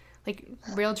really like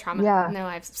real trauma Yeah. in their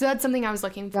lives. So that's something I was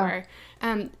looking for.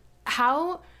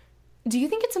 How do you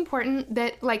think it's important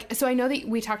that, like, so I know that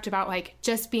we talked about like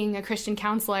just being a Christian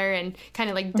counselor and kind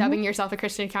of like dubbing yourself a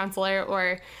Christian counselor,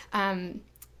 or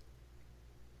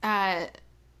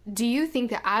do you think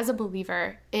that as a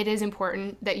believer, it is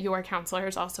important that your counselor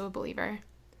is also a believer?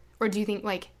 Or do you think,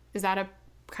 like, is that a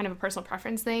kind of a personal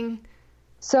preference thing?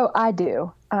 So I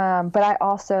do. But I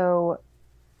also,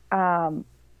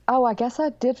 I guess I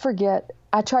did forget.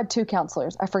 I tried 2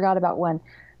 counselors. I forgot about one.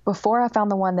 Before I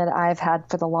found the one that I've had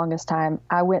for the longest time,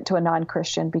 I went to a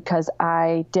non-Christian because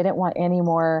I didn't want any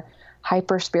more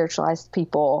hyper spiritualized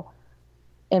people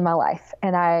in my life.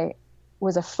 And I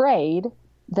was afraid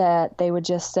that they would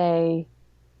just say,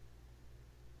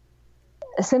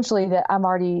 essentially, that I'm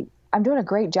doing a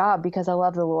great job because I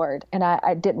love the Lord. And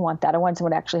I didn't want that. I wanted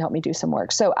someone to actually help me do some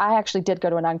work. So I actually did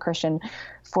go to a non-Christian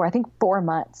for, I think, 4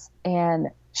 months. And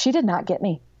she did not get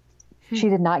me. She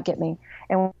did not get me.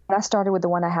 And when I started with the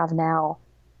one I have now,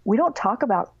 we don't talk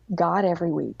about God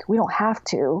every week. We don't have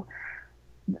to.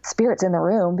 Spirit's in the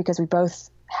room because we both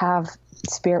have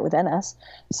spirit within us.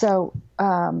 So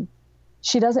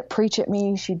she doesn't preach at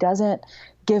me. She doesn't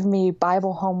give me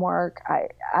Bible homework.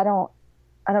 I don't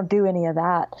do any of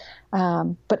that.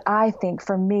 But I think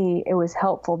for me, it was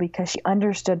helpful because she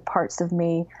understood parts of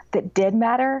me that did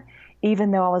matter,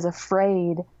 even though I was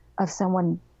afraid of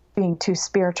someone being too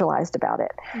spiritualized about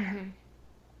it.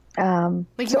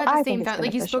 Like you had the same,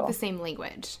 like you spoke the same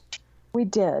language. We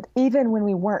did. Even when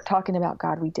we weren't talking about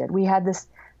God, we did. We had this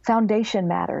foundation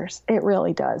matters. It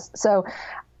really does. So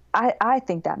I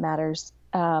think that matters.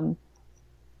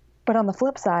 But on the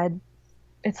flip side,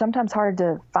 it's sometimes hard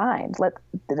to find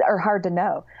or hard to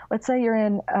know. Let's say you're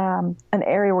in an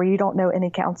area where you don't know any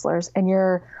counselors and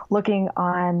you're looking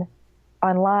online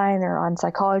or on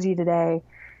Psychology Today,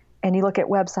 and you look at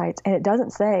websites and it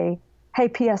doesn't say, hey,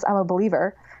 P.S., I'm a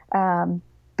believer,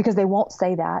 because they won't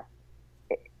say that.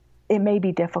 It may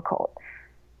be difficult.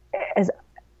 As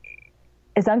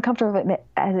uncomfortable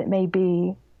as it may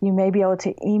be, you may be able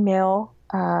to email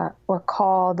or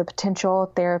call the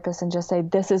potential therapist and just say,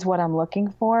 this is what I'm looking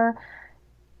for.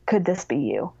 Could this be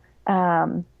you?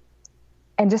 And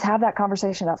just have that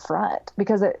conversation up front,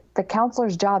 because the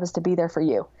counselor's job is to be there for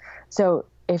you. So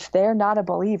if they're not a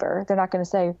believer, they're not going to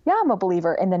say, yeah, I'm a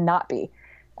believer, and then not be.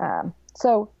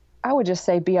 So I would just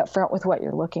say be upfront with what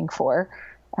you're looking for.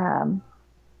 I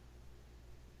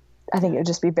think it would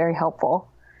just be very helpful.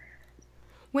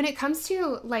 When it comes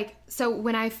to, like, so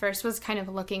when I first was kind of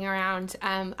looking around,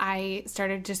 I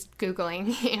started just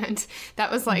Googling, and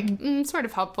that was like sort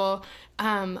of helpful.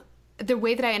 The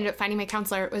way that I ended up finding my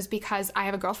counselor was because I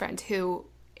have a girlfriend who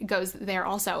goes there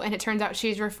also. And it turns out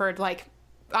she's referred, like,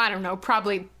 I don't know,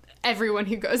 probably everyone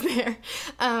who goes there.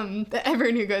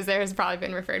 Everyone who goes there has probably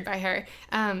been referred by her.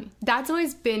 That's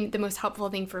always been the most helpful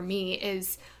thing for me,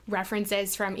 is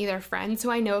references from either friends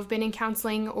who I know have been in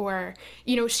counseling, or,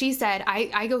 you know, she said,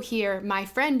 I go here, my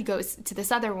friend goes to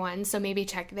this other one, so maybe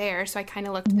check there. So I kind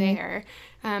of looked there.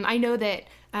 I know that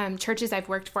churches I've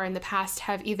worked for in the past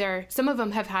have either, some of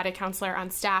them have had a counselor on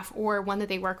staff, or one that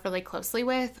they work really closely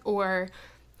with, or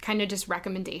kind of just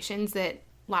recommendations that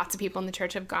lots of people in the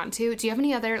church have gone to. Do you have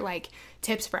any other, like,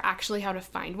 tips for actually how to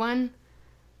find one?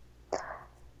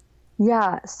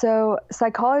 Yeah. So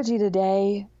Psychology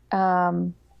Today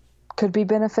could be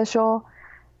beneficial.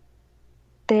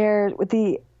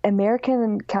 The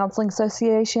American Counseling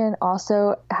Association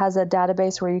also has a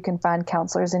database where you can find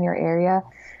counselors in your area.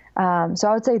 So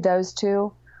I would say those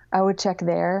two, I would check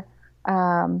there.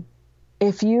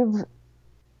 If you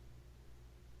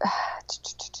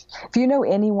know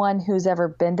anyone who's ever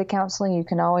been to counseling, you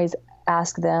can always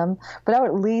ask them. But I would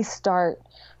at least start.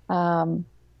 I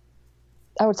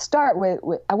would start with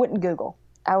I wouldn't Google.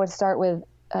 I would start with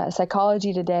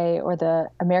Psychology Today or the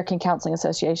American Counseling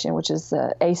Association, which is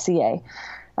the ACA.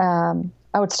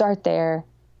 I would start there,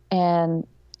 and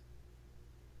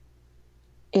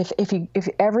if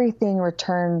everything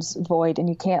returns void and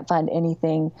you can't find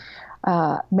anything,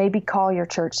 maybe call your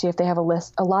church, see if they have a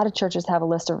list. A lot of churches have a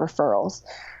list of referrals.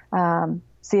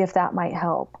 See if that might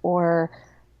help. Or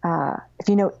if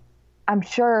you know, I'm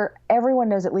sure everyone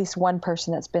knows at least one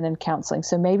person that's been in counseling.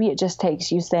 So maybe it just takes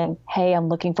you saying, hey, I'm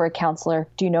looking for a counselor.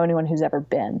 Do you know anyone who's ever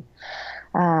been,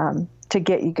 to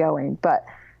get you going? But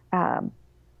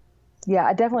yeah,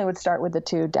 I definitely would start with the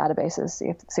two databases,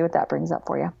 see what that brings up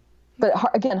for you.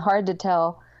 But again, hard to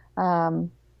tell.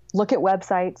 Look at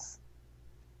websites.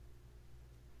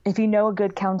 If you know a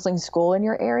good counseling school in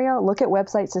your area, look at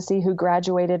websites to see who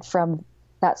graduated from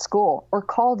that school, or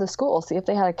call the school, see if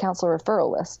they had a counselor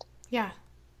referral list. Yeah.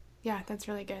 Yeah, that's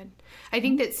really good. I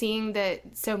think that seeing that,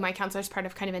 so my counselor's part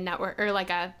of kind of a network or like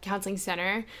a counseling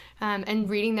center, and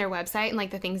reading their website and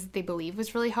like the things that they believe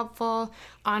was really helpful.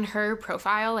 On her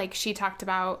profile, like she talked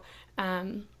about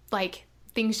like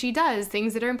things she does,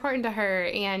 things that are important to her.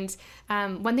 And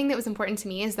one thing that was important to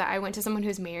me is that I went to someone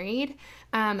who's married,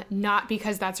 not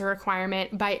because that's a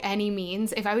requirement by any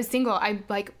means. If I was single, I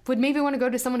like would maybe want to go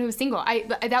to someone who was single.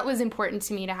 That was important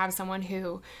to me to have someone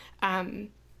who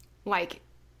like,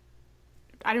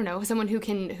 I don't know, someone who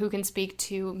can speak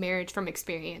to marriage from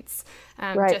experience,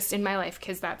 Right. just in my life,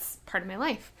 because that's part of my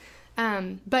life.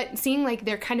 But seeing like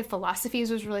their kind of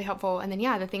philosophies was really helpful. And then,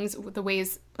 yeah, the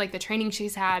ways, like the training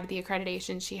she's had, the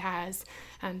accreditation she has,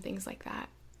 things like that.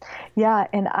 Yeah.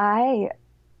 And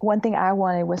one thing I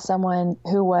wanted was someone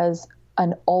who was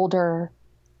an older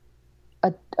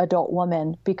adult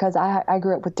woman, because I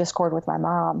grew up with discord with my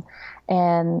mom,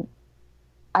 and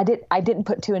I didn't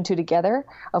put two and two together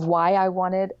of why I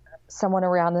wanted someone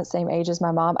around the same age as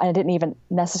my mom. I didn't even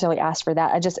necessarily ask for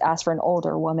that. I just asked for an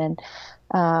older woman,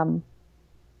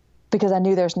 because I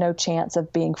knew there's no chance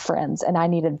of being friends, and I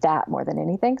needed that more than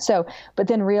anything. So, but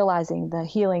then realizing the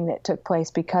healing that took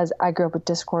place because I grew up with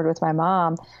discord with my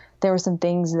mom, there were some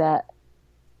things that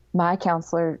my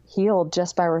counselor healed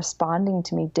just by responding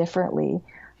to me differently.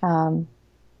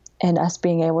 And us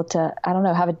being able to, I don't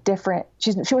know, have a different,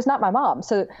 she was not my mom.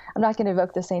 So I'm not going to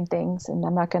evoke the same things, and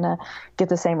I'm not going to get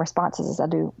the same responses as I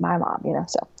do my mom,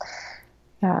 so,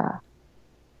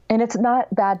 and it's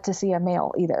not bad to see a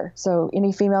male either. So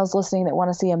any females listening that want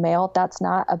to see a male, that's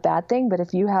not a bad thing. But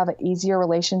if you have easier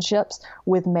relationships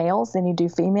with males than you do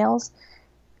females,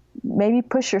 maybe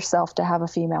push yourself to have a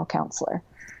female counselor.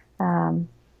 I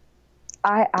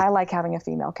like having a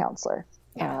female counselor.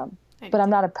 Yeah. But I'm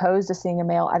not opposed to seeing a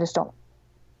male.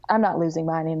 I'm not losing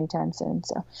mine anytime soon.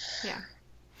 So, yeah.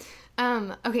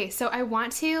 Okay. So I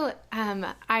want to,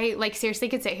 I like seriously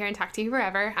could sit here and talk to you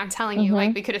forever. I'm telling you,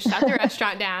 like we could have shut the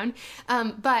restaurant down.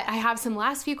 But I have some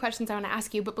last few questions I want to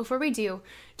ask you. But before we do,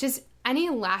 just any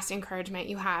last encouragement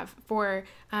you have for,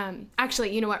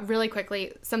 actually, you know what, really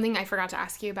quickly, something I forgot to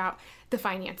ask you about, the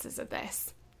finances of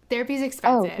this. Therapy is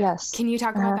expensive. Oh, yes. Can you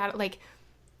talk about that? Like,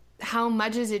 how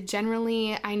much is it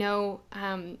generally? I know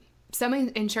some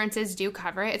insurances do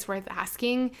cover it. It's worth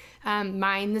asking.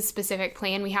 Mine, the specific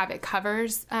plan we have, it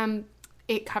covers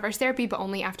therapy, but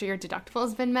only after your deductible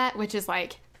has been met, which is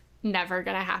like never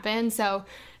going to happen. So,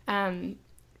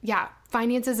 yeah,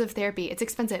 finances of therapy, it's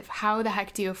expensive. How the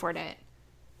heck do you afford it?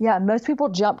 Yeah, most people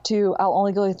jump to, I'll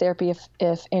only go to therapy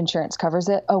if insurance covers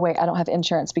it. Oh, wait, I don't have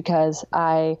insurance because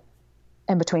I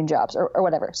am between jobs or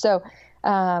whatever. So,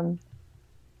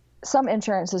 some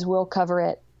insurances will cover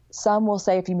it. Some will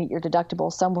say if you meet your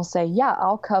deductible, some will say, yeah,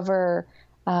 I'll cover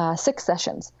 6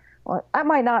 sessions. Well, that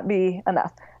might not be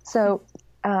enough. So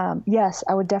yes,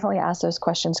 I would definitely ask those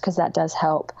questions because that does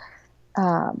help.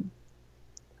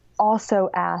 Also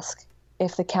ask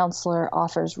if the counselor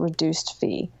offers reduced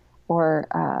fee or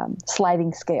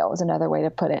sliding scale is another way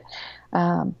to put it.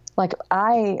 Like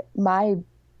my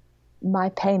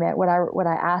payment, what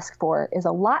I ask for is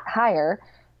a lot higher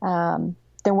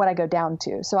than what I go down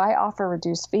to. So I offer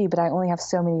reduced fee, but I only have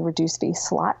so many reduced fee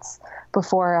slots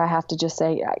before I have to just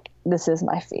say, like, this is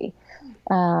my fee.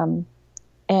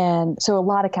 And so a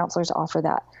lot of counselors offer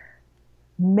that.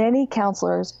 Many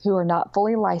counselors who are not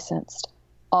fully licensed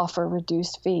offer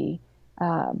reduced fee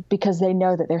because they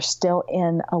know that they're still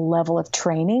in a level of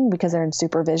training because they're in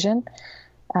supervision.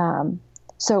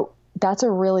 So that's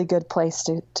a really good place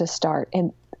to start.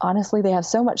 And honestly, they have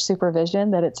so much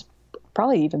supervision that it's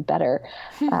probably even better.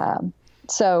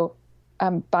 So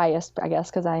I'm biased, I guess,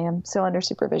 because I am still under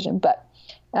supervision. But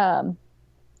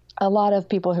a lot of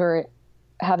people who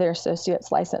have their associate's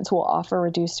license will offer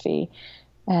reduced fee.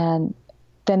 And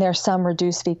then there's some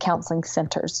reduced fee counseling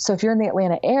centers. So if you're in the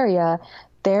Atlanta area,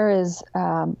 there is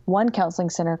one counseling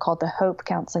center called the Hope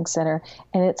Counseling Center,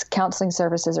 and its counseling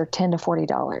services are $10 to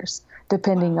 $40,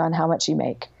 depending on how much you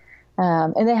make.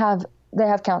 And they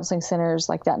have counseling centers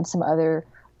like that in some other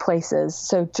places.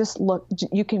 So just look,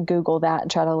 you can Google that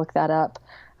and try to look that up.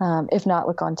 If not,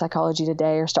 look on Psychology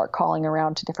Today or start calling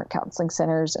around to different counseling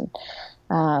centers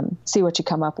and see what you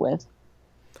come up with.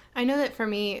 I know that for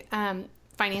me,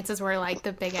 finances were like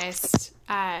the biggest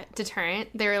deterrent.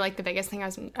 They were like the biggest thing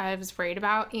I was worried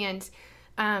about. And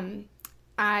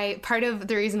part of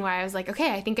the reason why I was like,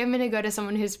 okay, I think I'm going to go to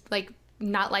someone who's like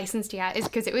not licensed yet is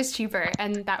because it was cheaper,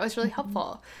 and that was really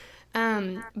helpful.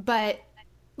 But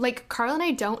like Carl and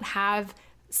I don't have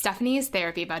Stephanie's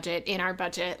therapy budget in our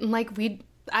budget. And like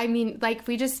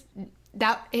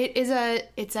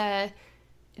it's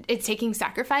it's taking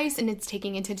sacrifice and it's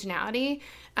taking intentionality.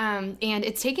 And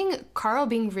it's taking Carl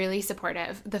being really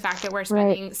supportive. The fact that we're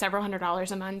spending several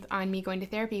 $100s a month on me going to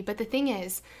therapy. But the thing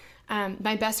is,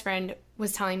 my best friend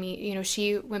was telling me, you know,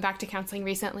 she went back to counseling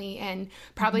recently and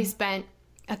probably spent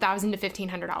 $1,000 to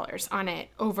 $1,500 on it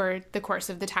over the course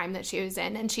of the time that she was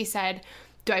in. And she said,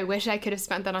 do I wish I could have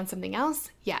spent that on something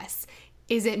else? Yes.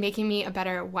 Is it making me a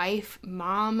better wife,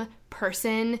 mom,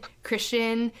 person,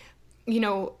 Christian, you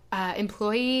know,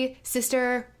 employee,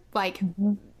 sister, like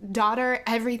daughter,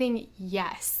 everything?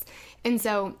 Yes. And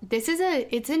so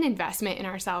it's an investment in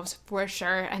ourselves for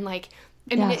sure. And like,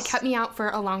 I mean, it kept me out for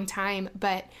a long time,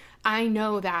 but I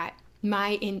know that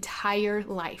my entire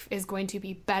life is going to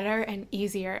be better and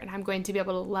easier, and I'm going to be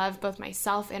able to love both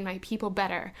myself and my people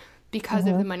better because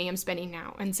of the money I'm spending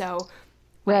now. And so,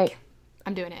 like,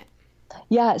 I'm doing it.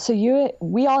 Yeah. So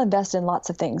we all invest in lots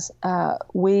of things.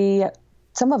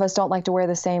 Some of us don't like to wear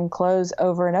the same clothes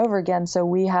over and over again. So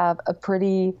we have a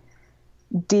pretty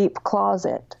deep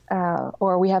closet,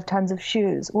 or we have tons of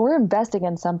shoes. Well, we're investing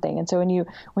in something. And so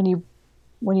when you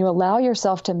allow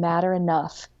yourself to matter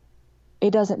enough, it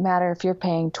doesn't matter if you're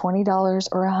paying $20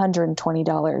 or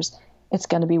 $120, it's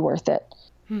going to be worth it.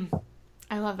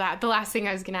 I love that. The last thing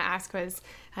I was going to ask was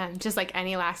just like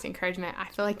any last encouragement. I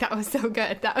feel like that was so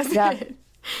good. That was good.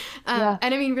 And I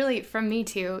mean, really, from me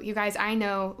too, you guys, I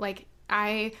know, like,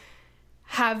 I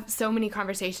have so many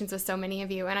conversations with so many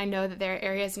of you, and I know that there are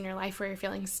areas in your life where you're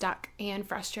feeling stuck and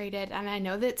frustrated. And I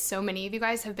know that so many of you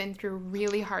guys have been through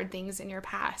really hard things in your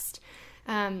past.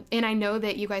 And I know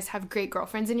that you guys have great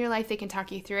girlfriends in your life that can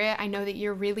talk you through it. I know that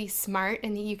you're really smart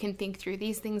and that you can think through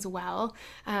these things well.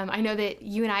 I know that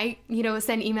you and I, you know,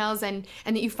 send emails and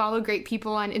that you follow great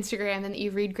people on Instagram and that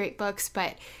you read great books,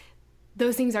 but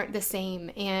those things aren't the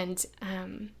same. And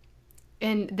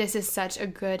this is such a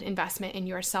good investment in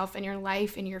yourself and your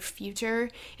life and your future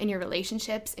and your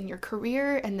relationships and your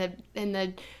career and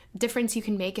the difference you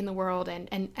can make in the world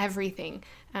and everything.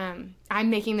 I'm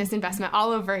making this investment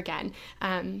all over again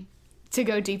to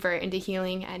go deeper into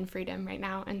healing and freedom right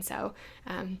now. And so,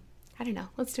 I don't know,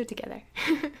 let's do it together.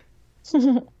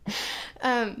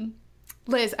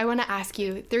 Liz, I want to ask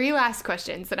you 3 last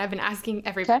questions that I've been asking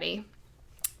everybody. Okay.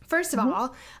 First of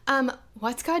all,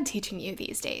 what's God teaching you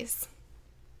these days?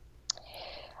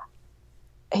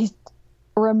 He's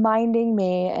reminding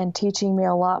me and teaching me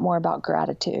a lot more about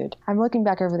gratitude. I'm looking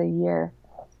back over the year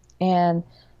and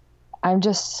I'm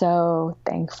just so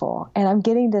thankful. And I'm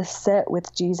getting to sit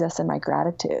with Jesus in my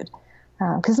gratitude.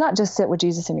 Because not just sit with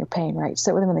Jesus in your pain, right?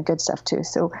 Sit with him in the good stuff too.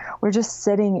 So we're just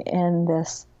sitting in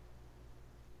this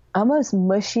almost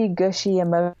mushy, gushy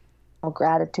emotional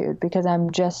gratitude because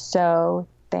I'm just so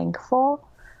thankful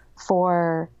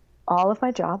for all of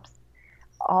my jobs,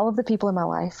 all of the people in my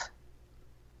life,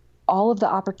 all of the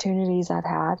opportunities I've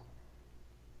had,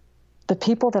 the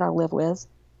people that I live with,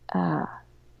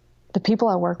 the people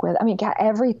I work with. I mean, God,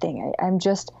 everything. I'm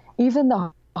just, even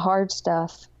the hard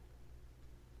stuff,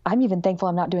 I'm even thankful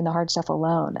I'm not doing the hard stuff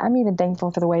alone. I'm even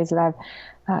thankful for the ways that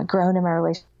I've grown in my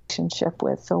relationship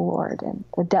with the Lord and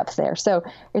the depth there. So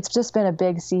it's just been a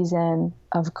big season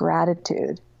of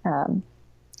gratitude.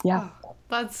 Yeah. Oh,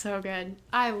 that's so good.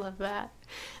 I love that.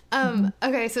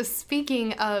 Okay, so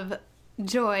speaking of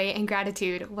joy and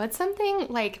gratitude, what's something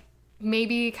like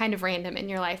maybe kind of random in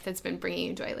your life that's been bringing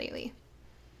you joy lately?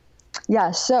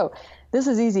 Yeah, so this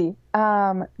is easy.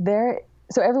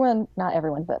 So everyone, not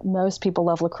everyone, but most people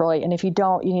love LaCroix. And if you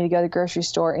don't, you need to go to the grocery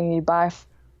store and you need to buy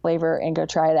flavor and go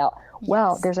try it out. Yes.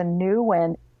 Well, there's a new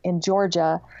one in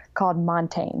Georgia called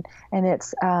Montane. And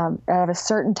it's out of a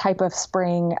certain type of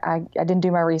spring. I didn't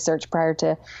do my research prior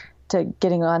to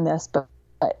getting on this, but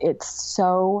it's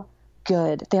so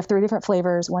good. They have 3 different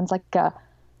flavors. One's like a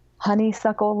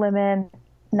honeysuckle lemon,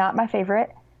 not my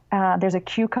favorite. There's a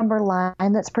cucumber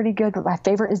lime that's pretty good, but my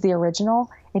favorite is the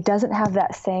original. It doesn't have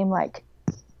that same, like,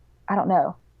 I don't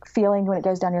know, feeling when it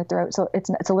goes down your throat. So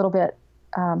it's a little bit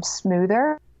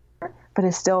smoother, but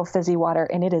it's still fizzy water,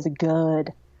 and it is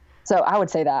good. So I would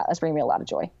say that's bringing me a lot of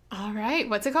joy. All right.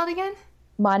 What's it called again?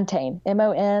 Montane.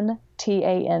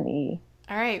 Montane.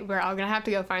 All right. We're all going to have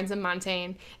to go find some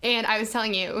Montane. And I was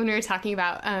telling you, when we were talking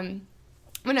about,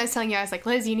 when I was telling you, I was like,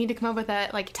 Liz, you need to come up with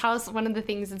tell us one of the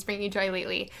things that's bringing you joy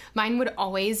lately. Mine would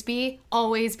always be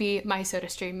my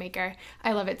SodaStream maker.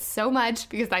 I love it so much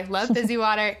because I love fizzy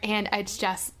water, and it's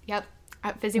just,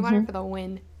 fizzy water for the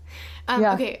win.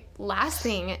 Okay, last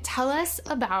thing. Tell us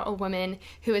about a woman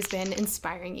who has been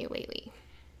inspiring you lately.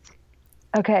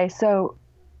 Okay, so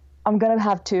I'm going to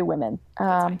have 2 women.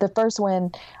 The first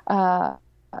one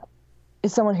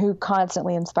is someone who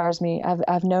constantly inspires me.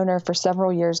 I've known her for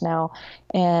several years now,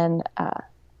 and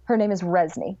her Her name is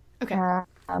Resni. Okay.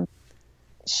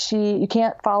 You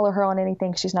can't follow her on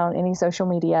anything. She's not on any social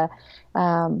media.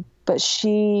 But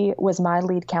she was my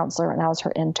lead counselor and I was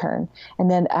her intern. And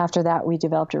then after that, we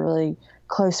developed a really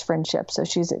close friendship. So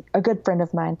she's a good friend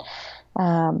of mine.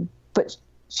 But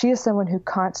she is someone who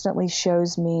constantly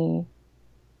shows me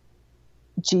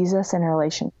Jesus in a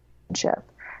relationship.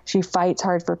 She fights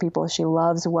hard for people. She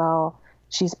loves well.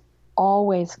 She's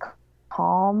always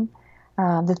calm.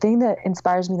 The thing that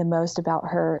inspires me the most about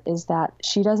her is that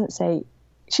she doesn't say,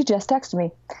 she just texted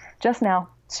me just now.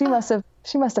 She must have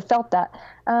felt that.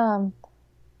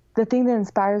 The thing that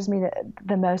inspires me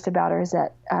the most about her is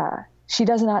that she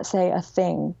does not say a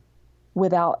thing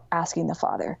without asking the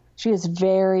Father. She is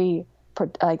very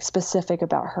specific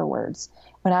about her words.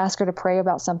 When I ask her to pray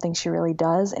about something, she really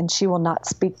does, and she will not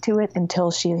speak to it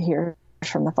until she hears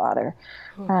from the Father.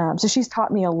 So she's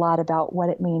taught me a lot about what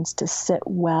it means to sit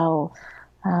well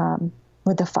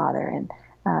with the Father. And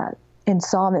in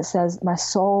Psalm it says, "My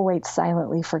soul waits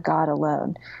silently for God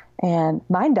alone," and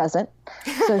mine doesn't.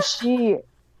 So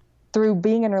through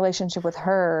being in a relationship with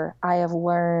her, I have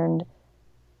learned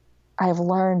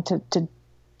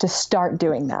to start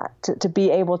doing that, to be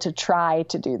able to try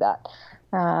to do that.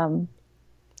 And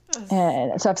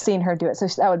so I've seen her do it. So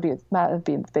that would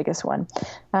be the biggest one.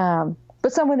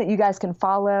 But someone that you guys can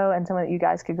follow and someone that you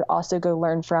guys could also go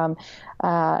learn from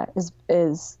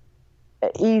is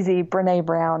easy. Brené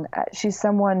Brown. She's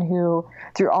someone who,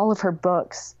 through all of her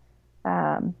books,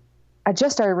 I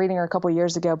just started reading her a couple of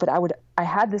years ago, but I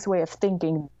had this way of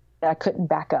thinking that I couldn't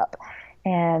back up.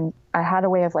 And I had a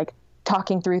way of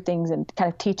talking through things and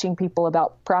kind of teaching people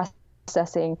about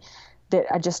processing that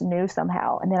I just knew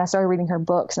somehow. And then I started reading her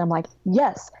books and I'm like,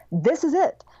 yes, this is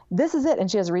it. This is it. And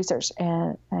she has research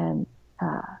and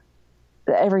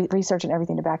every research and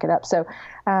everything to back it up. So,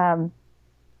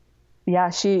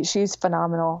 she's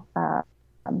phenomenal.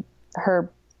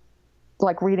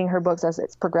 Reading her books as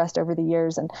it's progressed over the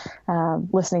years and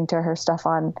listening to her stuff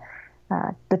on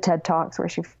the TED Talks where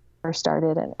she first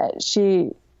started. And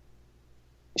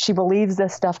she believes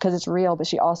this stuff because it's real, but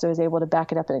she also is able to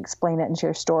back it up and explain it and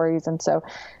share stories. And so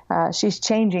she's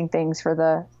changing things for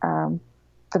the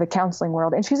counseling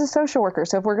world. And she's a social worker.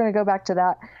 So if we're going to go back to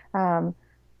that,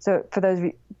 so for those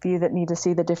of you that need to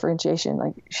see the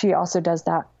differentiation, she also does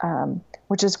that,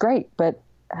 which is great. But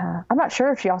I'm not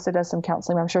sure if she also does some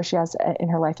counseling. I'm sure she has in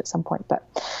her life at some point. But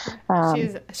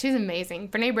she's amazing.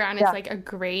 Brené Brown is a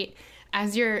great,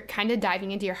 as you're kind of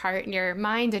diving into your heart and your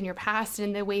mind and your past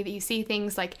and the way that you see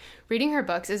things, reading her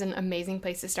books is an amazing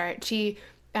place to start. She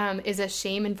is a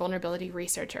shame and vulnerability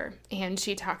researcher, and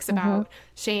she talks about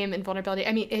shame and vulnerability.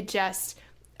 I mean,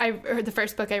 the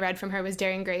first book I read from her was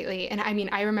Daring Greatly. And I mean,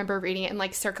 I remember reading it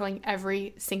and circling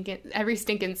every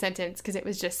stinking sentence because it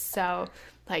was just so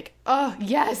oh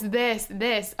yes,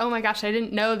 this. Oh my gosh, I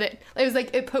didn't know that. It was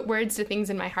it put words to things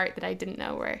in my heart that I didn't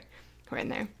know were in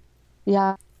there.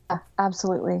 Yeah,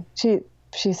 absolutely.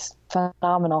 She's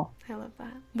phenomenal. I love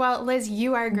that. Well, Liz,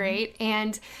 you are great.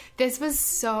 And this was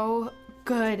so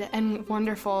good and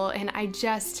wonderful. And I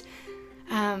just,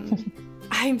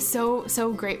 I'm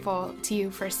so grateful to you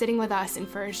for sitting with us and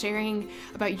for sharing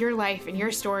about your life and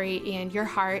your story and your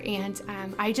heart. And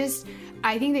I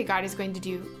think that God is going to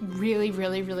do really,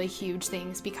 really, really huge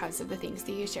things because of the things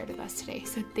that you shared with us today.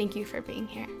 So thank you for being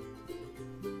here.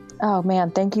 Oh man,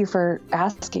 thank you for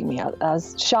asking me. I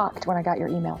was shocked when I got your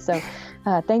email. So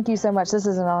thank you so much. This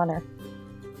is an honor.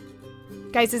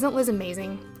 Guys, isn't Liz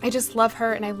amazing? I just love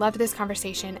her and I loved this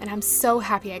conversation and I'm so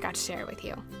happy I got to share it with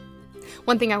you.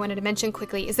 One thing I wanted to mention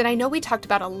quickly is that I know we talked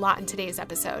about a lot in today's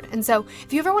episode, and so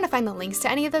if you ever want to find the links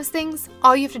to any of those things,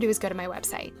 all you have to do is go to my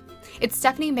website. It's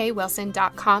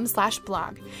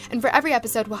stephaniemaywilson.com/blog, and for every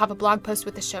episode we'll have a blog post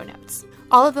with the show notes.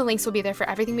 All of the links will be there for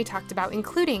everything we talked about,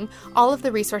 including all of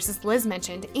the resources Liz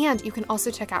mentioned, and you can also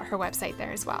check out her website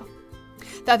there as well.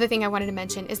 The other thing I wanted to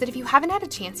mention is that if you haven't had a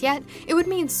chance yet, it would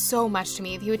mean so much to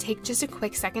me if you would take just a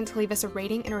quick second to leave us a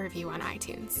rating and a review on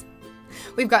iTunes.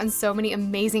 We've gotten so many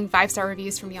amazing 5-star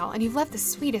reviews from y'all, and you've left the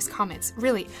sweetest comments.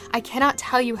 Really, I cannot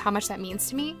tell you how much that means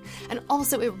to me, and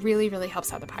also it really, really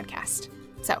helps out the podcast.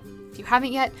 So, if you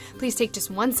haven't yet, please take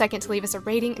just 1 second to leave us a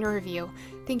rating and a review.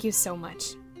 Thank you so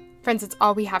much. Friends, that's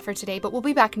all we have for today, but we'll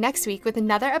be back next week with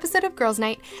another episode of Girls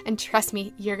Night, and trust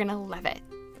me, you're gonna love it.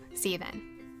 See you then.